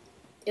bit.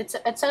 It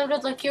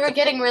sounded like you were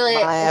getting really.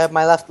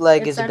 My left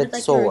leg is a bit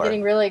sore. You were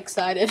getting really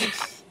excited.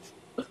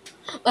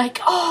 Like,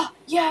 oh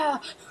yeah.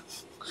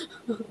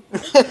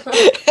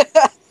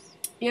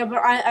 Yeah,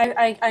 but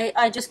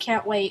I just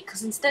can't wait,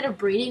 because instead of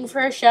breeding for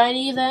a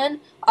shiny,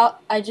 then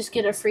I just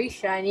get a free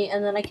shiny,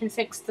 and then I can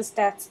fix the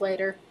stats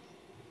later.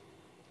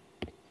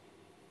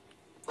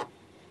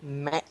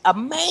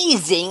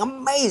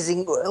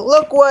 Amazing!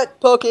 Look what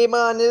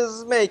Pokemon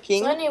is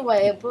making. So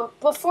anyway,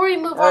 before we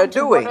move on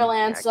to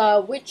Borderlands,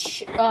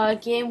 which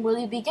game will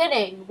you be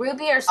getting?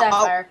 Ruby or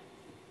Sapphire?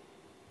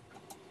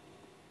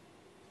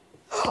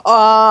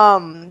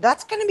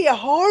 That's gonna be a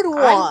hard one.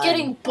 I'm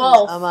getting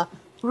both.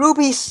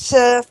 Ruby,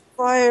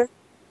 Sapphire.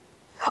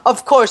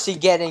 Of course, you're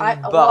getting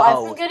both. Well,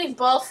 I've been getting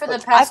both for the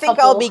past couple. I think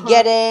I'll be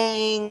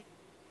getting.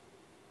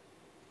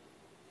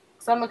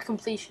 Because I'm a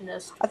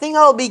completionist. I think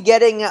I'll be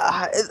getting.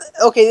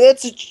 Okay,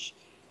 it's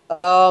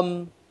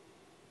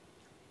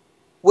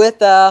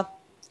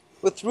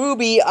with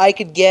Ruby, I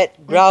could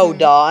get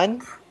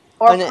Groudon.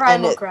 Or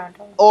Primal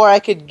Groudon. Or I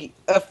could,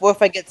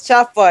 if I get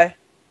Sapphire.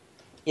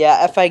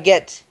 Yeah, if I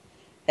get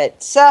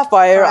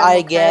Sapphire,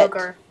 I get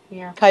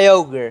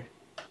Kyogre.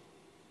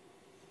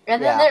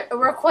 And then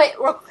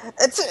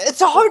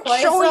it's a hard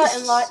choice.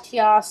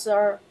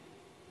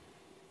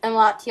 And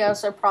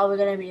Latios are probably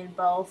going to be in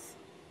both.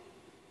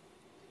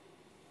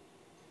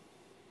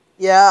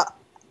 Yeah,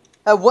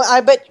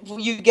 I bet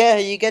you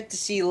get to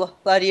see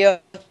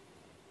Latios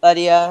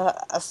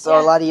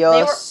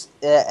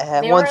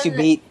once you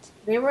beat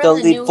they were the in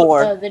Elite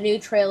Four. The new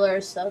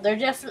trailers, so they're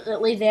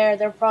definitely there.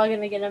 They're probably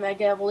going to get a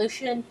Mega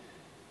Evolution,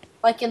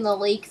 like in the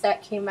leak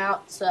that came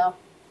out. So.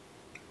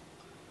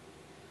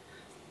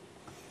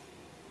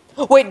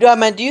 Wait,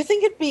 do you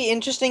think it'd be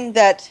interesting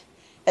that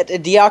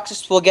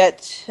Deoxys will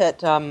get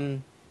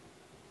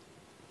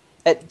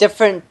at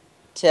different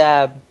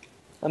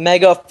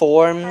Mega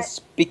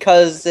forms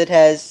because it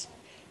has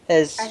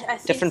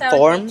different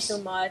forms? Would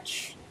be too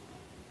much.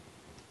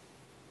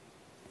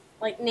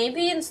 Like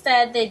maybe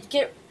instead they'd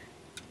get.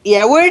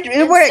 Yeah,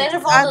 instead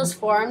of all those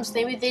forms,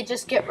 maybe they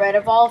just get rid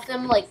of all of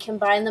them, like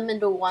combine them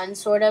into one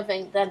sort of,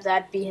 and then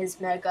that'd be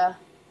his Mega.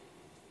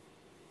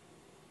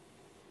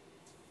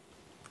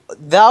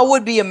 That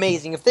would be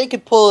amazing if they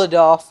could pull it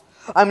off.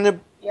 I'm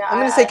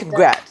gonna say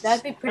congrats.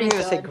 That'd be pretty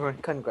good. I'm gonna say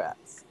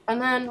congrats.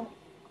 And then,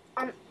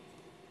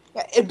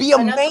 it'd be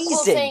amazing.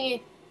 Cool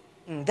thing,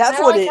 that's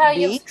what it'd be. How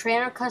you have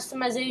trainer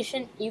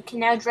customization. You can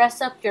now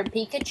dress up your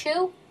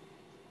Pikachu.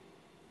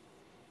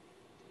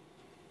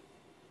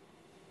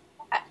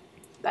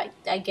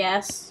 I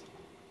guess.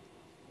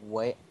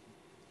 Wait.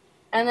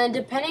 And then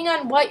depending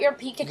on what your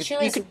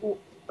Pikachu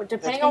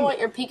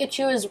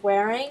is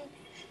wearing,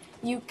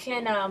 you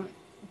can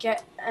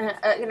get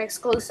an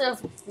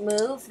exclusive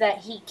move that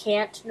he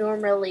can't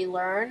normally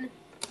learn.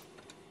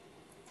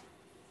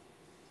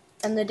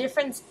 And the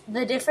different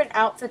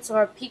outfits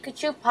are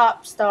Pikachu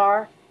Pop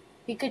Star,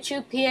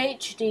 Pikachu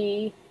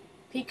PhD,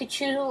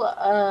 Pikachu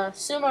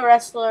Sumo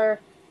Wrestler,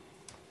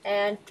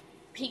 and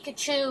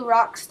Pikachu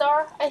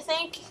Rockstar, I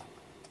think.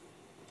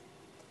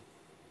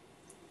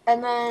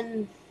 And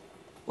then.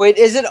 Wait,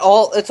 is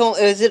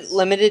it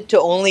limited to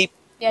only?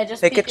 Yeah,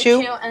 just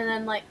Pikachu, and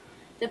then like,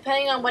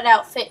 depending on what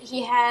outfit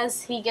he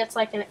has, he gets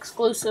like an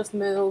exclusive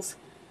move.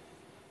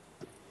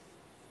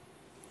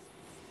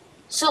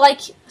 So,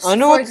 like, I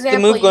wonder for what the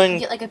example, move you can going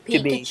get like a to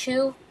be.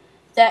 Pikachu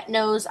that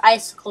knows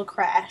Icicle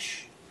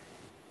Crash.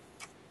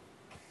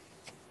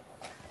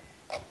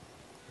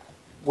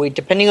 Wait,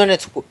 depending on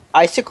its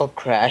icicle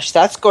crash,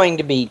 that's going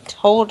to be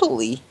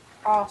totally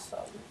Awesome,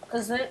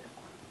 because it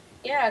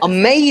it can defend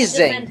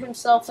amazing.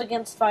 himself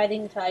against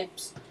fighting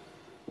types.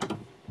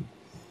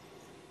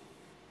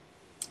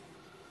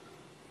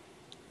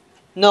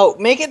 No,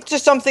 make it to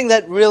something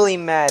that really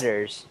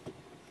matters.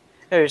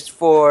 There's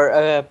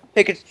for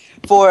pick it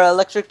for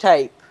electric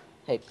type.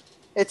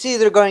 It's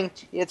going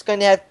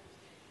to have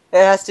it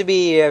has to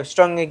be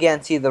strung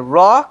against either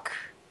rock,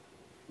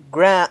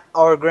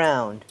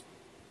 ground.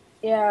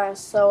 Yeah,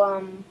 so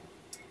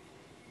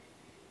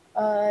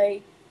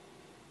I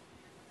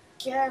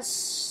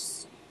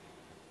guess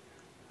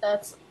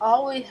that's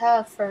all we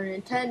have for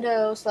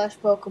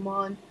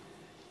Nintendo/Pokemon.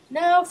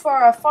 Now for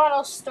our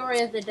final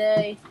story of the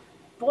day,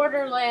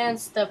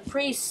 Borderlands the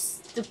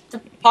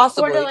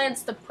Possibly.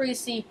 Borderlands the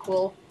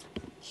pre-sequel.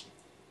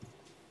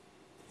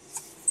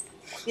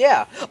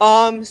 Yeah.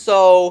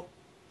 So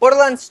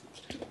Borderlands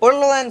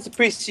Borderlands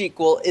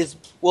pre-sequel is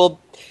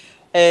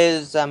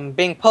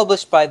being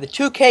published by the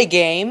 2K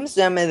Games.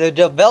 And the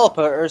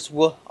developers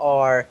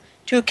are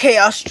 2K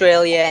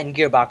Australia and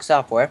Gearbox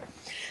Software.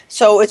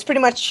 So it's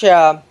pretty much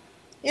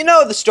you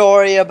know the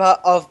story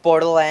of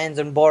Borderlands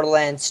and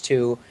Borderlands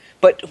 2.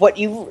 But what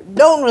you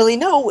don't really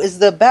know is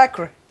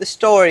the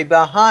story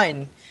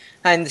behind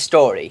the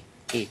story.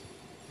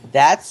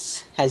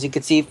 That's, as you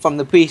can see from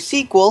the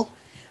pre-sequel,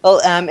 well,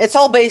 it's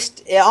all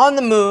based on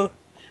the moon,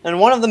 on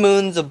one of the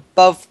moons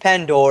above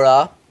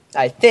Pandora.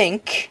 I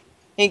think.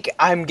 This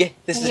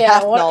is Yeah,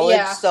 half what? knowledge,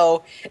 Yeah,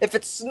 so if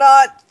it's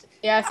not,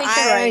 yeah, I think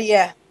you're right.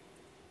 yeah,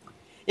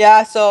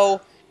 yeah. So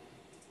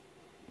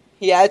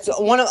yeah, it's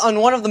on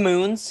one of the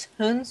moons.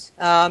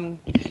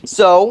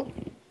 So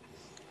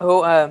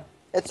oh,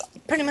 it's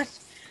pretty much.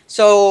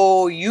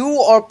 So you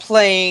are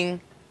playing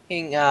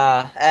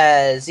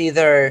as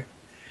either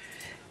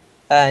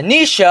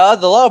Nisha,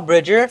 the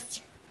Lawbridger,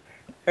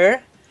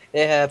 her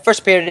first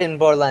appeared in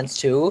Borderlands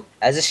 2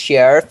 as a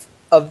sheriff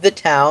of the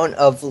town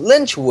of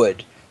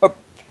Lynchwood. Or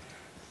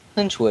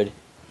Lynchwood.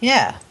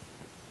 Yeah.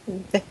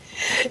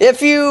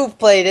 If you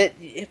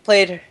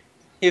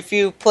if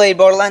you played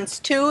Borderlands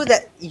 2,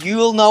 that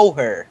you'll know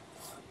her.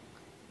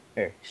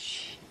 Her.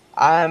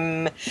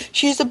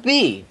 She's a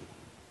bee.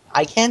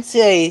 I can't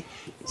say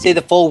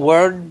the full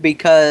word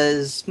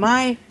because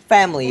my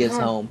family is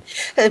home.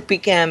 It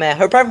became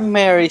her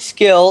primary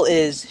skill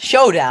is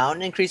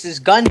showdown, increases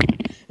gun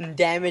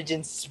damage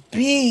and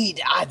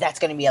speed. That's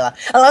gonna be a lot.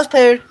 Allows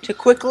player to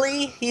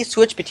quickly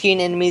switch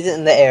between enemies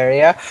in the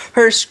area.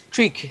 Her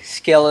streak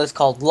skill is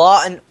called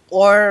Law and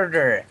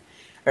Order.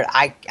 Or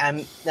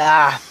I'm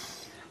yeah.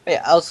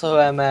 Also,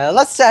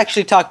 let's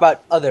actually talk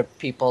about other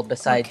people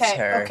besides Okay,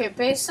 her. okay.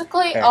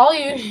 Basically, Her. all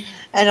you.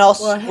 And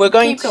also, Well, we're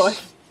going keep to. going.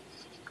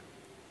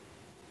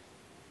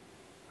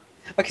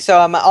 Okay, so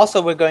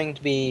also we're going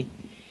to be.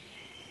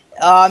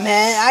 Oh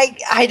man,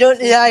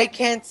 I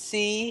can't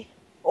see.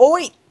 Oh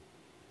wait.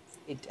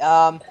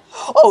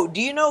 Oh,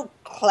 do you know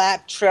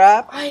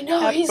Claptrap I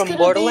know he's from gonna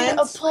be a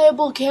Borderlands?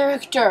 playable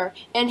character,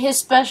 and his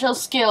special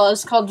skill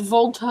is called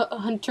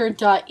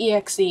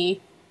VoltHunter.exe.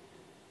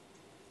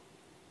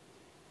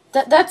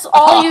 That's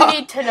all you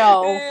need to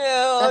know.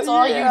 Yeah, That's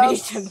all you need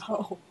to yes.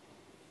 know.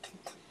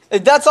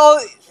 That's all.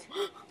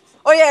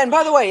 Oh yeah, and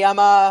by the way,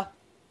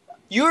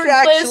 you're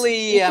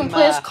actually You can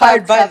play as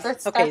hired by.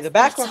 Cloudtrap. Okay, the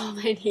That's background.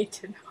 all they need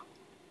to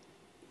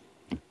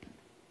know.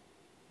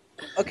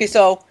 Okay,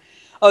 so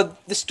the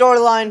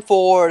storyline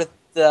for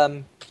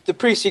the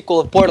pre-sequel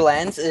of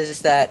Borderlands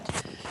is that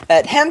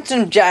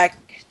Handsome Jack,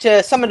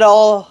 to sum it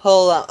all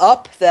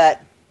up,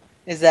 that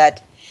is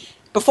that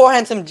before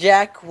Handsome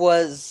Jack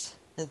was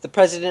the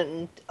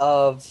president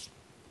of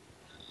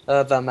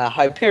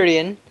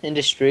Hyperion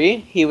Industry,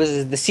 he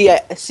was the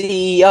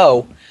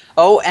CEO.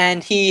 Oh,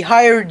 and he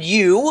hired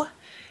you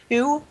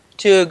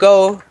to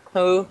go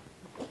who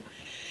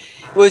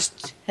was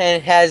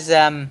and has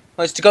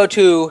was to go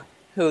to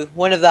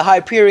one of the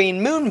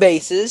Hyperion moon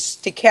bases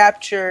to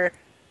capture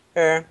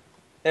her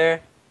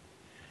her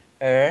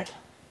her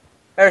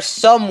or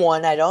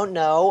someone. I don't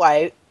know.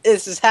 I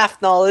This is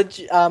half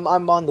knowledge.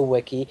 I'm on the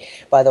wiki,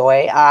 by the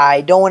way.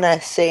 I don't want to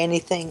say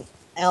anything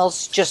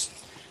else. Just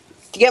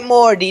to get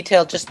more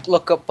detail, just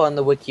look up on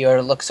the wiki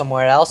or look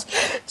somewhere else.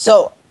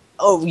 So,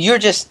 oh, you're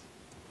just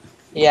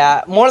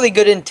yeah, morally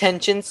good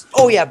intentions.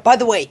 Oh yeah, by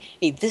the way,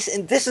 hey, this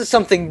is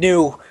something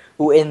new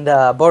in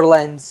the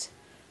Borderlands,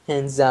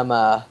 and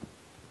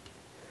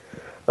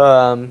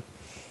um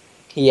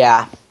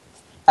yeah.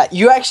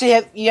 You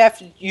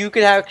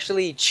could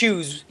actually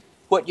choose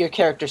what your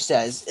character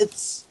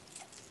says.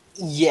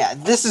 Yeah,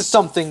 this is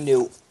something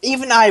new.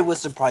 Even I was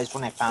surprised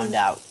when I found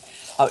out.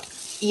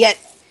 Yet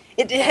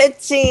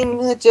it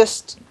seemed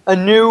just a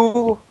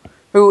new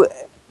who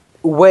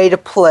way to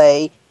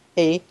play.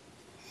 Hey,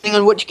 depending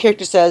on what your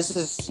character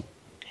says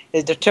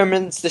it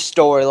determines the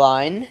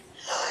storyline.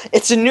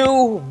 It's a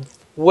new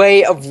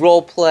way of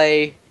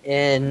roleplay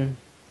in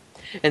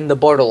in the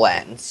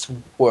Borderlands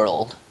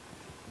world.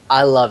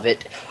 I love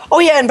it. Oh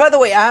yeah, and by the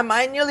way,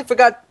 I nearly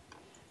forgot.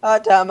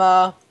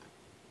 The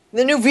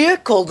new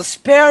vehicle, the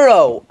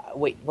Sparrow.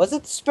 Wait, was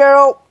it the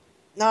Sparrow?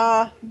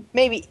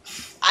 Maybe.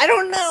 I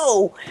don't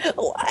know.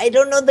 Oh, I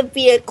don't know the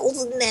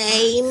vehicle's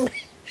name.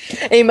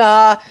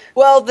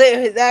 Well,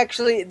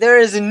 there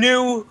is a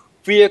new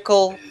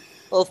vehicle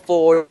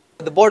for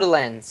the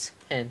Borderlands.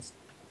 Hence,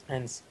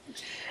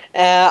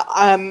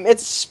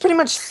 it's pretty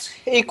much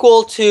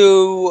equal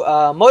to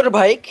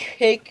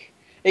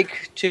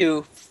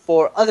to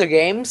for other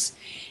games.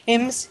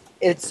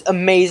 It's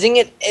amazing.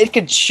 It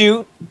could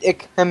shoot.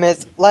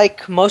 It's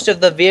like most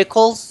of the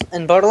vehicles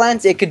in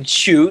Borderlands. It could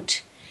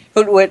shoot,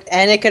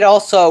 and it could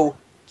also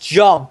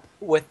jump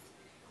with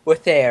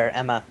air.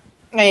 Emma.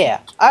 Yeah.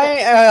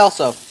 I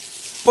also,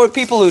 for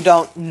people who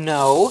don't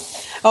know,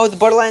 the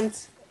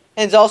Borderlands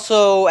has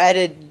also had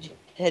a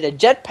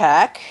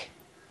jetpack.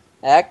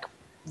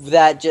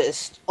 That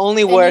just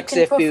only And you works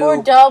can if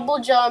perform double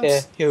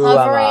jumps, you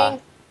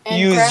hovering, and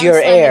use ground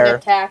your slamming air.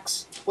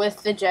 attacks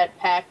with the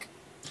jetpack.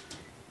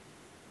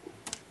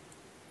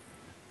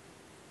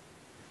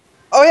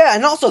 Oh yeah,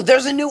 and also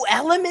there's a new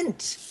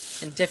element.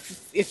 And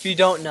if you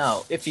didn't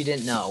know,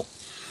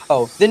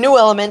 the new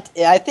element,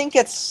 I think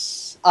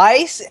it's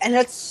ice, and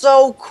it's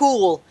so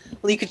cool.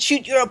 You could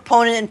shoot your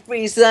opponent and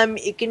freeze them.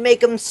 You can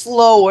make them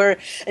slower,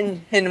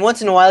 and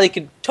once in a while you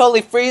could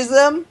totally freeze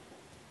them.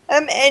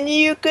 And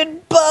you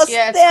could bust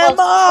Yeah, it's them called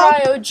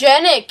up.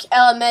 cryogenic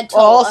elemental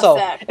Also,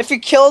 effect. if you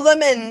kill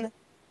them and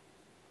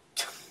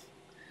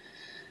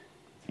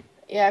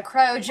Yeah,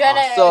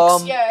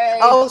 cryogenics. Yay!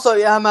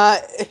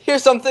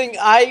 here's something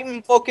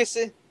I'm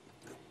focusing.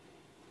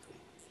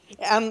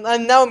 And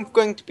now I'm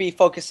going to be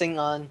focusing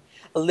on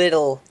a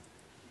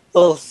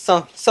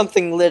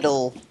something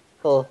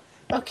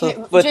Okay,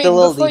 with the Jane.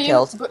 little Before you,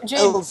 details.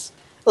 Jane,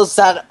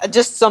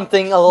 Just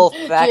something, a little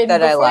fact Jaden,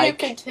 that I before you like.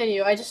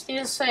 continue, I just need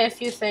to say a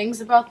few things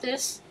about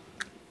this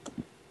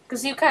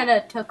because you kind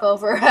of took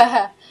over.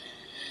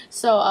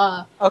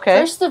 So, Okay.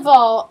 first of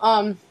all,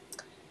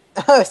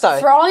 Sorry.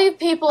 for all you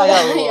people, I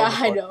got a little yeah,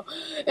 I overboard. know,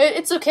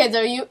 it's okay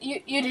though. You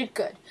did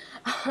good.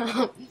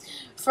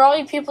 For all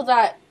you people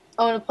that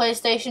own a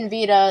PlayStation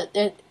Vita,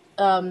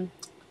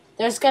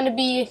 there's gonna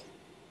be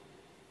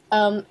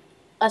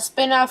a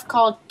spin-off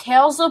called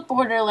Tales of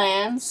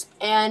Borderlands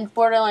and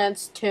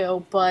Borderlands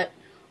 2, but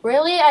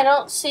really I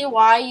don't see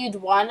why you'd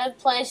want a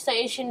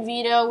PlayStation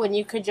Vita when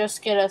you could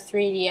just get a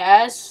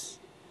 3DS.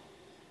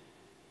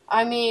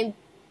 I mean,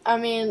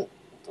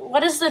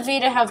 what does the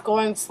Vita have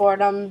going for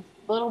it?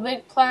 Little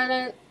Big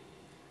Planet?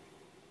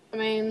 I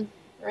mean,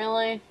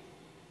 really?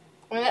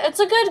 I mean, it's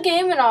a good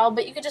game and all,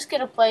 but you could just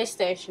get a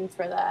PlayStation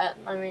for that.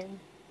 I mean,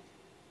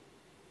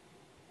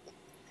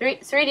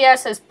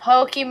 3DS has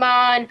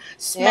Pokemon,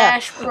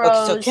 Smash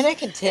Bros, Okay, so can I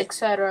continue?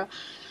 etc.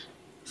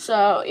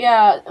 So,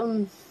 yeah,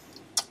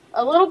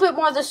 a little bit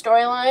more of the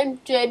storyline,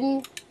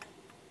 Jaden,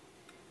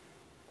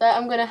 that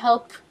I'm going to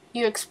help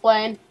you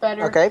explain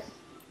better. Okay.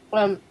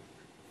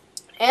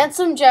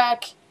 Handsome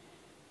Jack,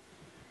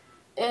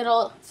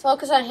 it'll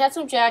focus on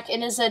Handsome Jack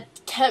in his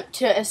attempt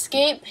to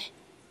escape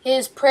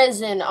his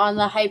prison on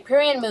the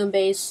Hyperion moon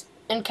base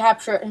and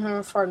capture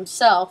him for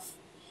himself.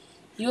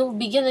 You'll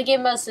begin the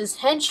game as his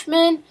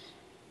henchman,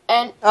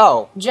 and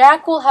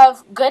Jack will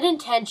have good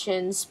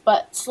intentions,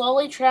 but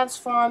slowly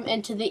transform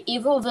into the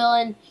evil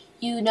villain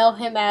you know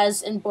him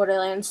as in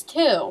Borderlands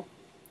 2.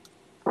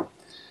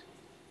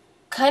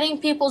 Cutting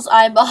people's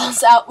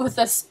eyeballs out with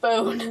a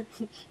spoon.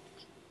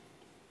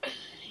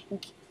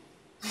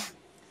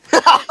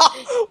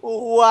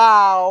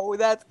 Wow,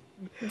 that's...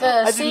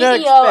 The I did not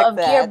CEO of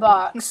expect that.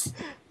 Gearbox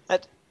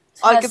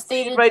has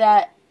stated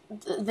that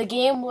the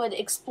game would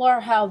explore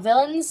how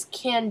villains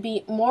can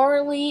be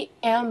morally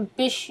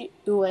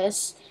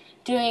ambitious,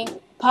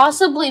 doing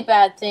possibly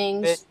bad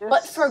things,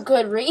 but for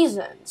good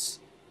reasons.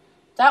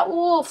 That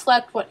will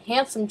reflect what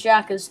Handsome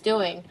Jack is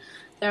doing.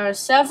 There are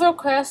several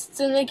quests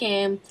in the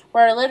game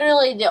where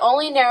literally the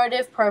only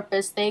narrative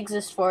purpose they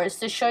exist for is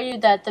to show you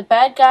that the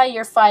bad guy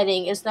you're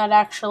fighting is not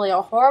actually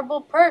a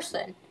horrible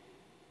person.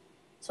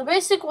 So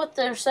basically what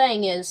they're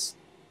saying is,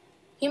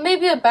 he may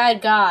be a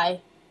bad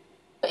guy,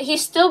 but he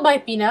still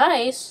might be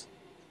nice.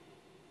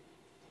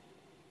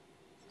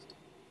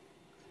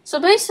 So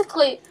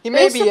basically... He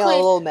may be a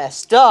little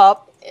messed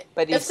up,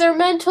 but if they're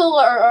mental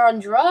or on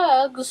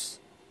drugs,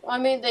 I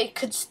mean, they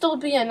could still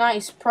be a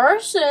nice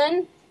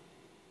person.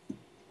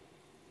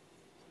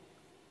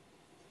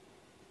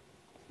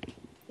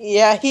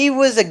 Yeah, he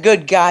was a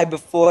good guy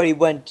before he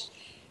went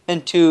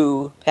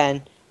into he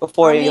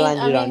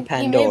landed on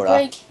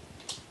Pandora.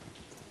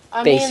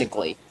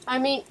 Basically.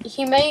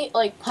 He may,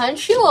 like,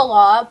 punch you a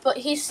lot, but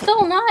he's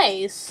still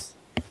nice.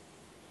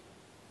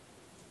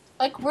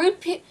 Like, rude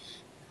people...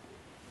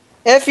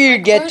 If you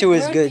get to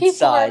his good people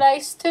side. Are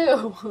nice,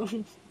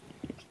 too.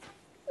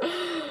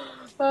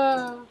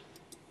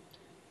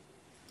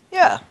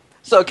 Yeah.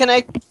 So can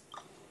I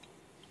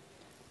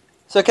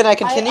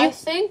continue?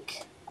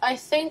 I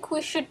think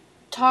we should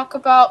talk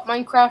about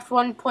Minecraft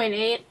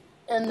 1.8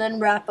 and then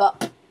wrap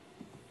up.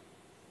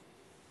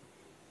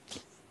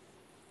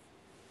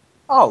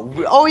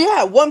 Oh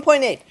yeah,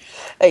 1.8.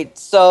 Hey,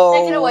 so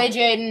Take it away,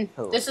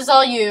 Jaden. This is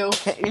all you.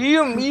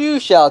 you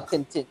shall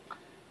continue.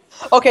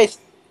 Okay.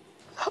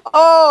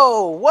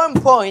 Oh,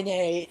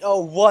 1.8.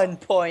 Oh,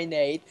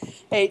 1.8.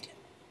 8,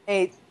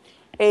 8,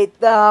 8.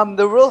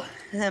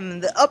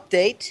 The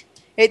update.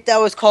 That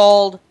was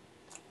called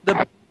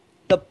the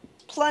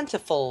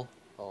plentiful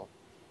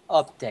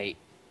update.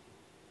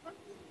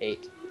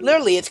 8.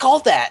 Literally, it's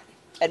called that.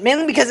 And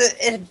mainly because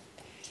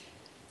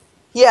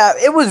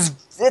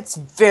it's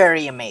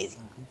very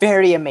amazing.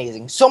 Very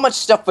amazing. So much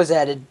stuff was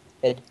added.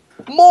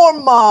 More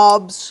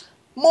mobs,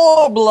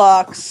 more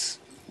blocks,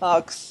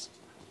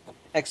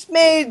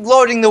 made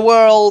loading the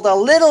world a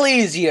little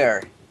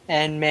easier,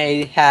 and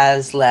may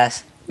have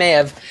less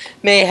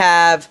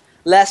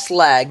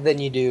lag than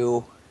you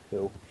do.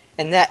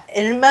 And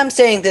I'm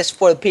saying this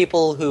for the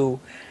people who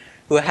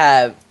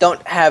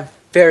don't have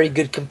very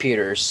good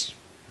computers.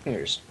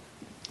 You're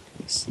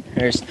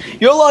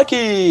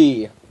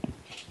lucky.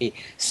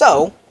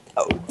 So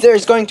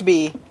there's going to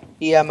be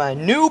a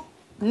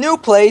new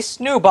place,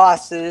 new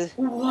bosses,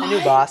 What? a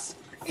new boss.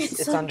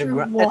 It's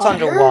underwater. underwater? It's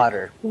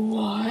underwater.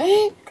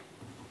 What?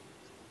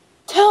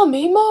 Tell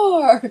me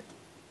more.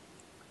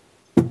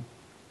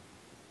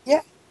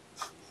 Yeah.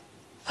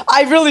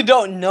 I really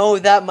don't know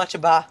that much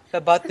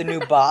about the new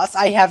boss.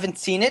 I haven't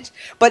seen it,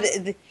 but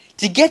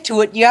to get to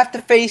it, you have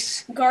to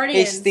face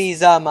Guardians.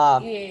 these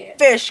Yeah.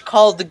 fish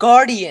called the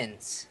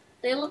Guardians.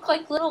 They look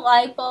like little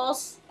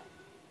eyeballs.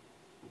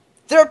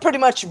 They're pretty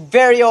much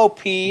very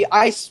OP.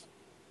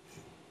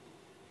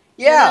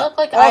 Yeah, they look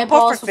like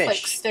eyeballs with like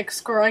pufferfish. sticks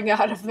growing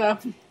out of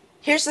them.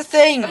 Here's the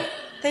thing.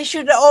 They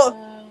should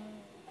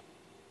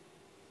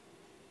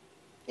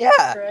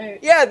yeah. Right.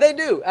 Yeah, they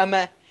do.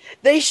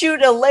 They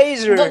shoot a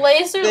laser. The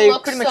laser They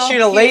looks pretty much so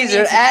shoot a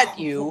laser beautiful. at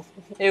you.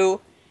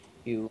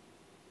 You.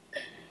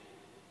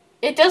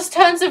 It does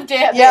tons of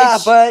damage. Yeah,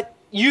 but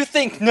you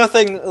think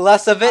nothing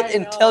less of it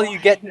until you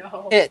get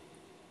hit.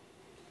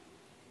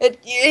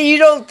 You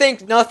don't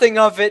think nothing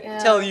of it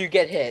until you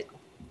get hit.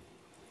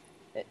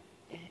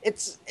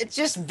 It's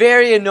just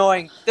very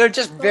annoying. They're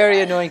just very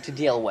annoying to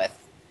deal with.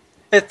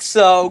 It's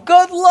so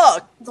good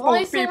luck The for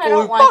only thing people I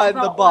don't who like find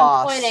the about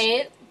boss.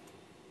 1.8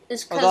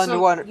 is Hold on,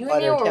 because you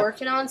and me were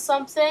working on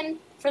something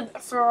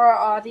for our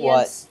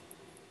audience.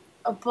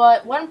 What?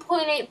 But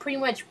 1.8 pretty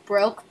much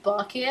broke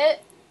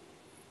Bucket.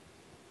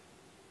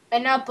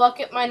 And now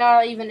Bucket might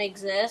not even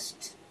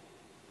exist.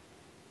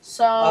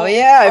 So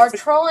our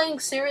trolling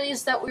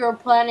series that we were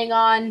planning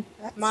on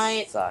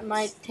might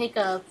take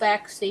a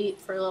backseat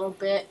for a little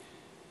bit.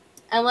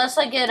 Unless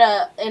I get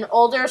an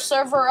older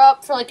server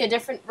up for like a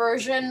different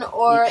version,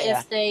 or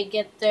if they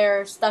get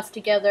their stuff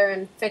together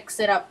and fix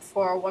it up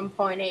for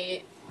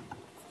 1.8.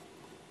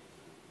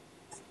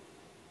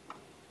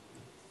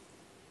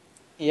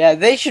 Yeah,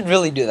 they should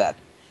really do that.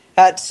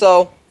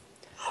 Oh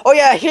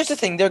yeah, here's the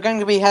thing. They're going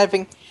to be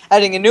adding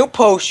a new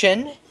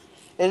potion,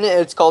 and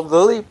it's called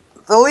the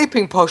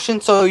leaping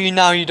potion. So you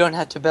don't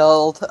have to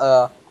build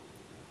a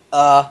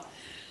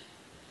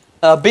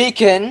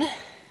beacon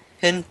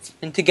and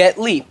to get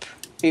leap,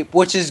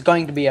 which is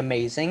going to be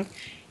amazing.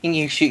 And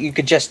you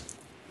could just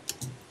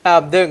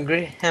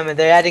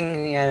they're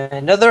adding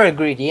another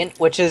ingredient,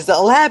 which is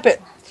a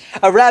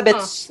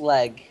rabbit's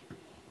leg.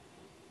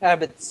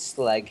 Rabbit's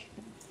leg.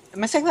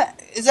 Am I saying that?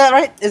 Is that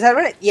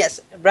right? Yes,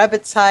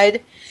 rabbit's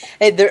hide.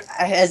 And there,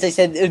 as I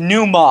said,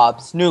 new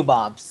mobs.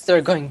 There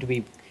are going to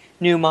be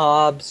new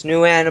mobs,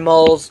 new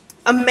animals.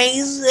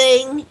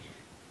 Amazing.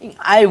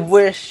 I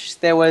wish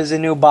there was a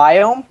new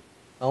biome.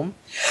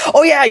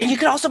 Oh yeah, you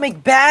could also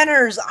make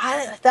banners.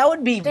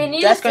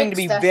 That's going to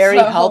be very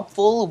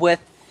helpful with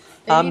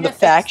the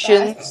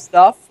faction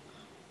stuff.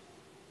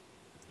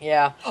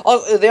 Yeah.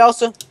 Oh, they're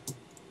also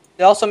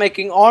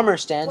making armor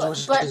stands,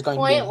 which is going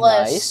to be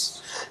nice.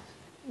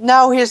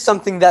 Now here's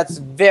something that's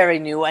very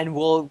new and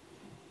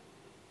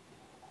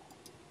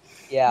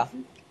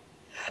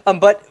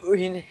but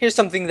here's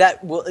something that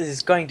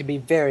is going to be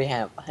very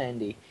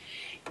handy.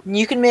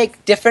 You can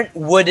make different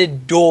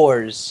wooded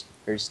doors.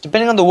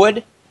 Depending on the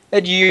wood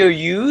that you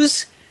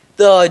use,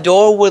 the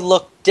door would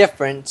look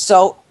different.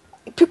 So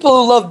people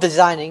who love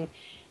designing,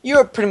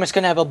 you're pretty much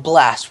gonna have a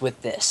blast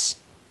with this.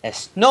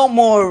 Yes, no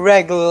more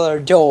regular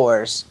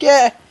doors.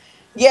 Get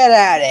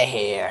out of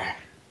here.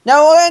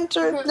 Now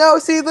enter. Now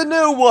see the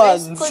new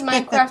ones. Basically,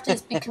 Minecraft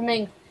is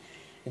becoming.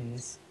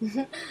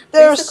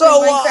 They're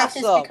so Minecraft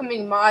awesome. is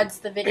becoming mods,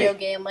 the video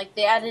game. Like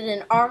they added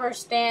in armor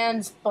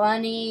stands,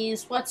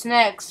 bunnies. What's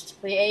next?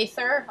 The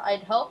Aether?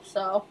 I'd hope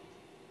so.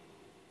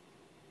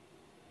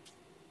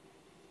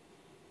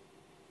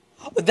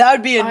 That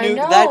would be a new.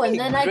 And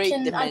then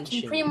I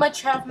can pretty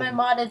much have my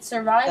modded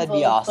survival. That'd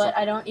be awesome. But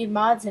I don't need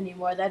mods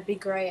anymore. That'd be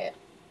great.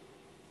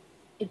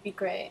 It'd be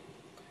great.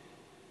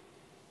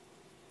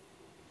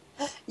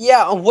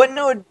 Yeah, wouldn't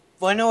it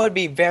would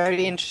be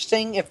very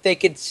interesting if they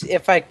could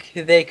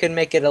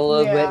make it a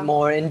little bit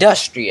more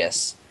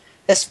industrious.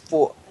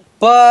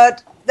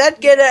 But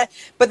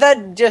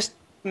that just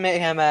made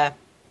him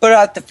put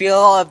out the feel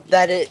of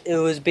that it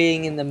was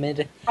being in the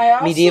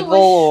medieval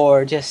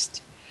or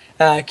just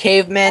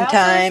Caveman I also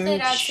wish time.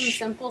 they'd add some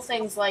simple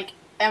things like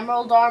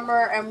emerald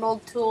armor,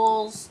 emerald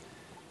tools,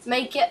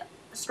 make it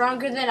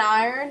stronger than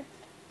iron,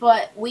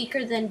 but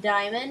weaker than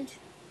diamond.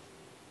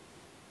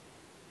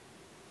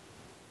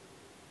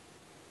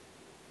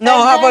 No,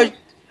 And how then about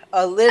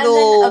a and then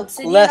little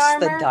obsidian less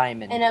than armor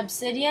diamond? and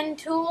obsidian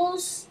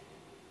tools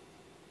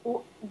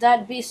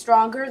that'd be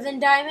stronger than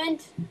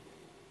diamond.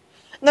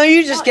 No,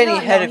 you're just getting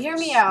No, ahead no, of hear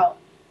me yourself. out.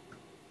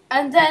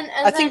 And then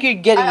I think you're I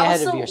getting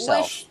ahead of also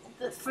yourself.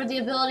 wish for the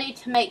ability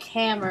to make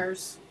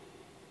hammers.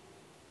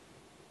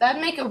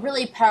 That'd make a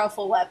really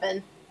powerful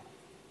weapon.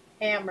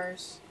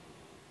 Hammers.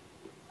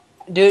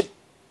 Dude,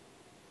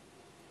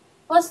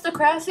 Plus, the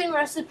crafting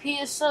recipe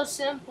is so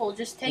simple.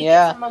 Just take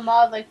Yeah. it from a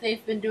mod like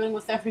they've been doing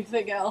with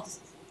everything else.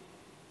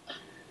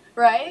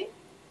 Right?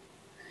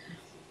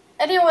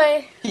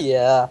 Anyway,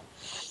 yeah.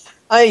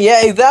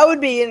 Yeah,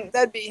 that'd be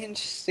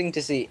interesting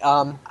to see.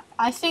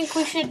 I think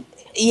we should...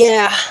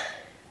 Yeah.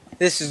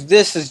 This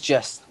is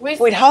just... We've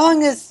Wait, how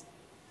long has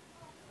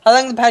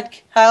about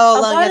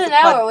the an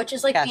hour, which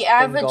is like podcast the been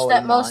average that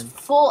going most on?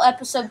 full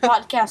episode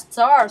podcasts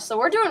are. So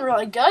we're doing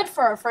really good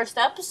for our first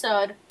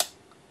episode.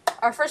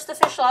 Our first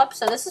official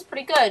episode. This is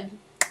pretty good.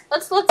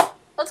 Let's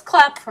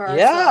clap for ourselves.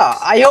 Yeah,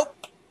 I hope.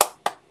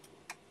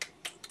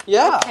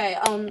 Yeah. Okay,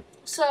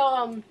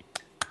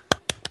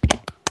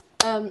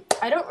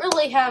 I don't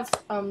really have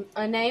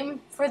a name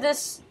for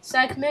this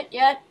segment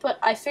yet, but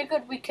I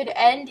figured we could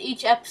end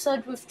each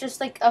episode with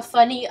just like a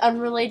funny,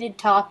 unrelated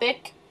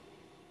topic.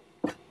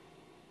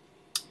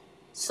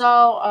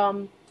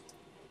 So,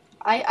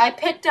 I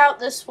picked out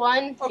this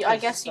one. Okay, I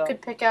guess you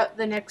could pick out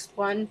the next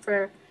one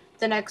for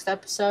the next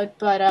episode,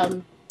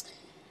 but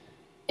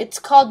it's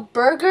called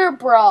Burger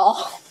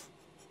Brawl.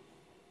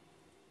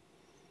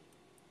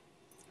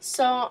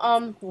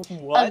 So,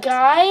 What? a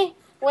guy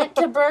went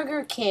to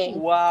Burger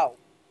King. Wow.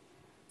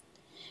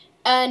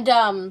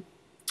 And,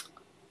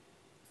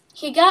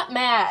 he got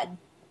mad.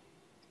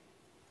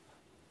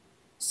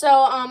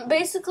 So,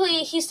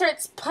 basically, he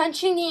starts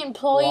punching the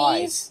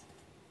employees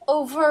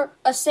over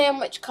a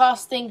sandwich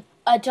costing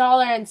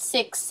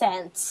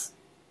 $1.06.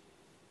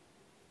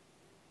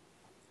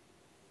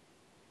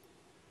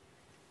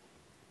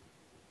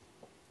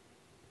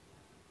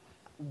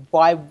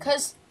 Why?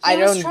 Because I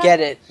don't get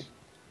it.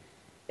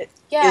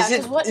 Yeah, Is it?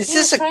 because what Is he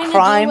was this a trying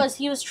crime? to do was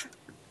he was...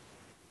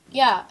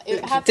 Yeah,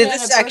 it happened Did at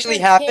this a actually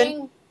Burger happen?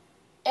 King.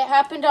 It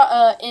happened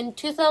in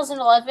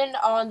 2011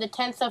 on the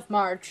 10th of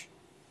March.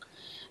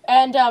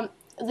 And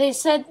they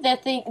said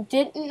that they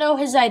didn't know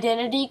his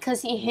identity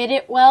because he hid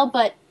it well,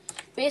 but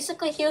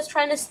basically he was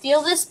trying to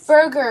steal this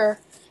burger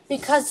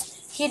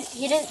because he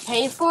didn't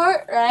pay for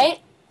it, right?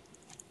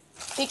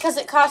 Because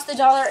it cost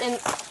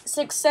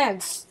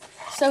 $1.06.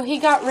 So he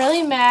got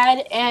really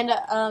mad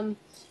and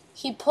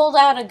he pulled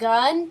out a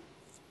gun.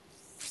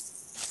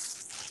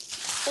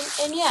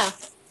 And yeah.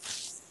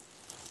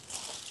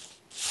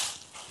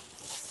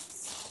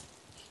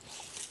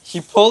 He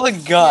pulled a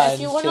gun If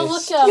you wanna to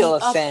look steal a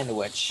up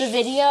sandwich. the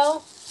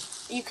video,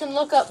 you can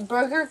look up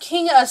Burger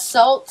King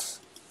assault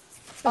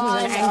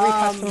on This is an angry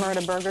customer at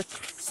a burger.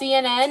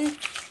 CNN.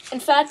 In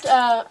fact,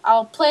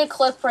 I'll play a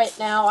clip right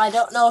now. I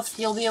don't know if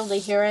you'll be able to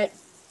hear it,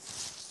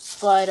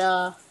 but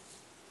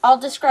I'll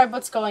describe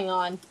what's going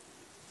on.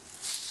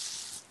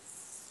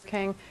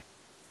 King.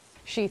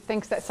 She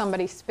thinks that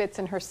somebody spits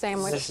in her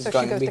sandwich, This is so she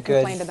going to goes be to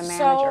good. complain to the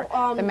manager.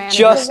 So, the manager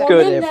Just the said,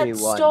 good, woman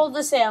everyone. that stole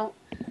the sandwich,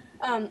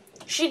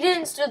 she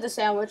didn't steal the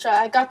sandwich.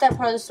 I got that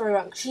part of the story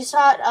wrong. She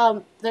saw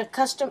the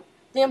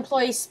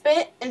employee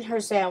spit in her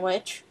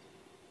sandwich.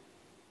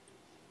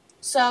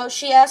 So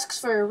she asks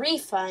for a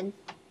refund.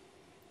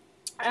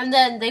 And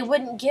then they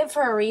wouldn't give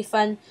her a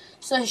refund.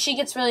 So she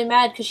gets really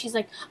mad because she's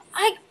like,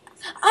 I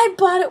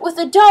bought it with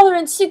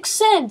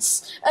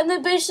 $1.06. And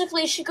then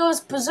basically she goes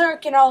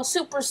berserk and all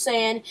Super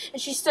Saiyan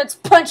and she starts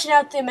punching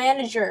out the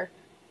manager.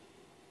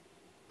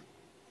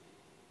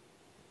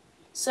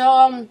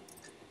 So,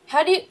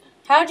 how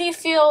do you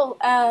feel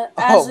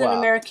as an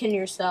American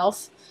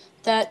yourself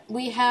that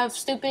we have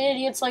stupid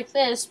idiots like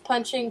this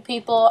punching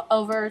people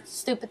over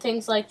stupid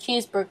things like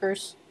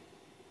cheeseburgers?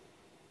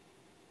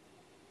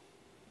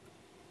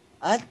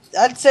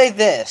 I'd say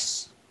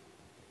this.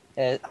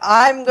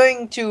 I'm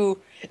going to,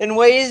 in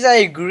ways I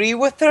agree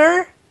with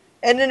her,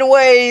 and in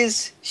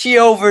ways she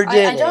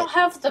overdid I don't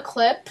have the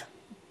clip.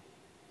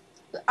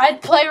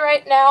 I'd play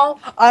right now.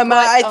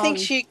 I think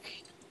she.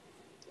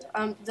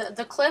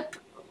 The clip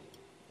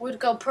would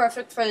go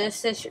perfect for this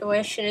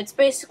situation. It's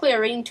basically a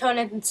ringtone,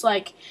 and it's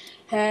like,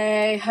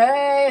 "Hey,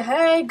 hey,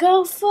 hey,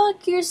 go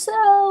fuck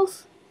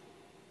yourself."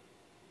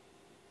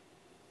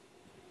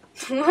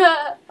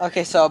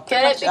 Okay, so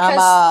Get it?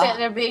 Because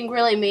they're being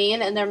really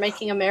mean and they're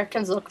making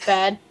Americans look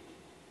bad.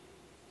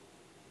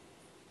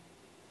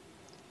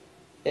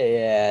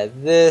 Yeah,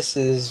 this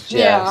is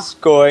just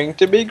going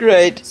to be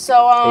great.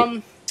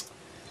 So,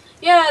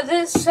 yeah,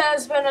 this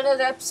has been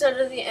another episode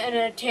of the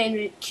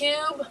Entertainment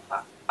Cube.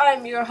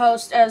 I'm your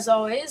host, as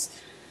always,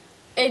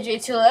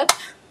 AJ Tulip,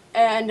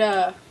 and,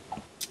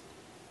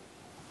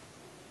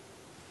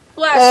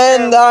 Blaster.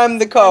 And I'm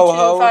the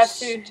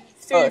co-host.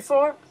 3,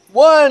 4.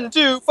 1,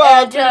 2,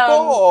 5, And 3,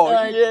 4.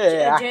 Jaden, do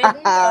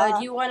Yeah.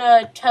 you want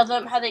to tell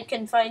them how they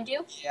can find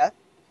you? Yeah.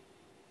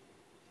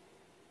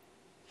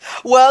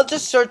 Well,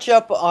 just search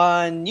up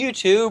on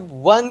YouTube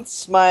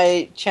once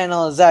my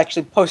channel has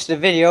actually posted a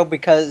video,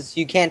 because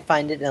you can't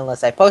find it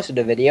unless I posted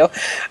a video.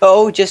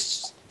 Oh,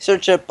 just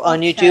search up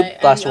on YouTube, Okay, and if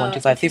you guys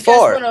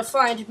 12534. want to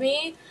find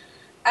me,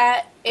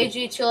 at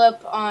AG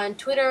Tulip on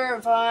Twitter,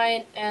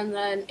 Vine, and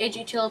then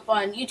AG Tulip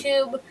on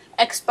YouTube,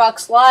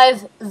 Xbox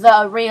Live,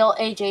 The Real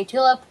AJ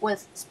Tulip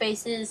with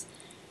spaces,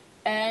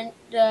 and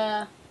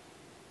yeah,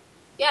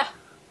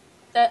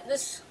 that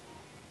this.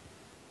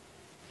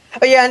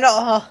 Oh yeah,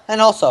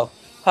 and also,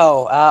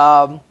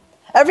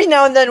 every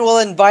now and then we'll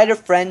invite a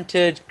friend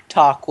to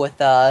talk with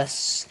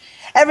us.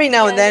 Every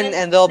now and then,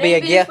 and there'll be a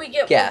maybe if we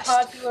get more guest.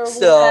 popular, we'll have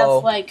So,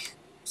 like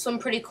some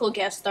pretty cool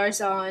guest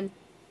stars on.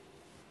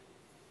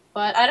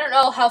 But I don't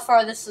know how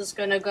far this is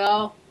gonna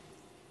go.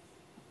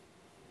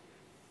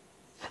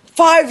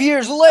 5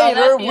 years later,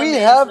 that'd be we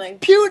have amazing.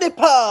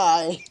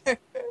 PewDiePie.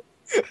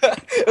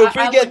 If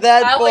we get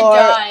that I far, would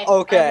die.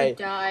 okay, I would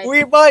die.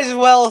 we might as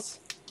well.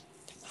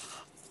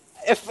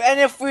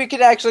 If we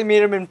could actually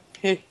meet him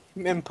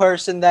in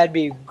person, that'd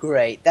be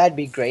great. That'd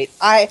be great.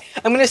 I'm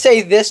gonna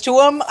say this to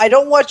him. I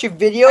don't watch your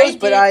videos,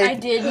 but I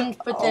didn't,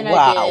 but then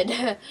wow. I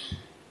did.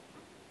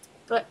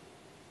 But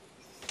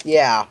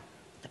yeah,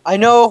 I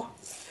know.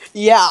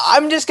 Yeah,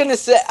 I'm just gonna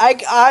say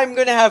I'm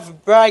gonna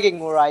have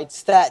bragging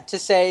rights to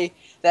say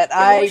that we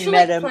I should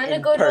met like him plan to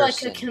in go to like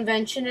person. a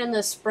convention in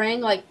the spring,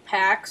 like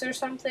PAX or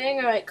something,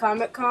 or like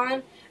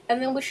Comic-Con,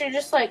 and then we should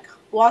just like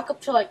walk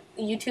up to like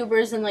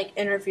YouTubers and like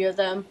interview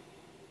them.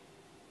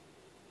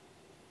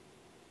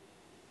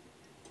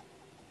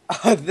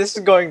 This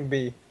is going to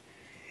be.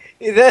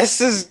 This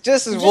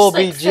will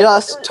be Like,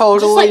 just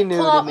totally just, like, new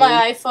pull to out me.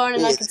 my iPhone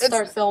and I It's- could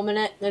start filming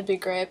it. That'd be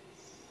great.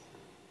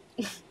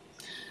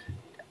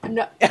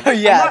 No, Oh,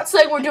 yeah. I'm not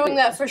saying we're doing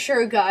that for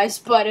sure, guys.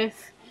 But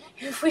if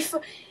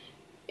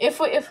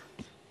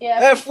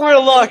we're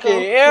lucky,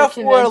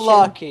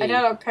 I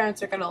doubt our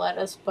parents are gonna let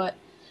us, but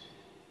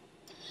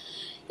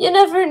you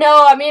never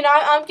know. I mean,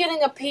 I'm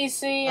getting a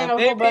PC and a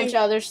whole bunch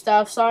of other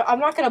stuff, so I'm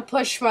not gonna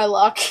push my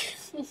luck.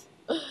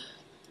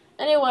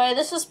 Anyway,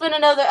 this has been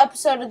another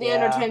episode of the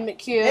Entertainment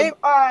Cube. Hey.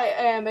 I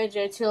am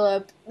AJ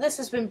Tulip. This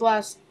has been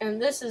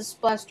and this is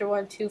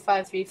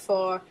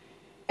Blaster12534.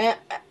 And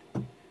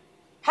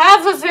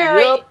have a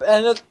very Yep,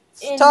 and it's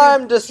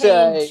time to say.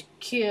 entertained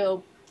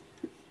cube.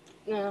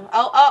 No,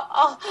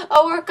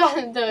 I'll work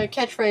on the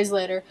catchphrase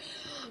later.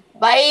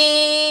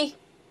 Bye.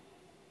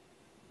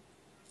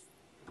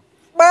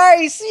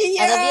 Bye. See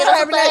ya. Have a beautiful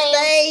Have a nice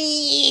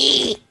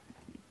day. day.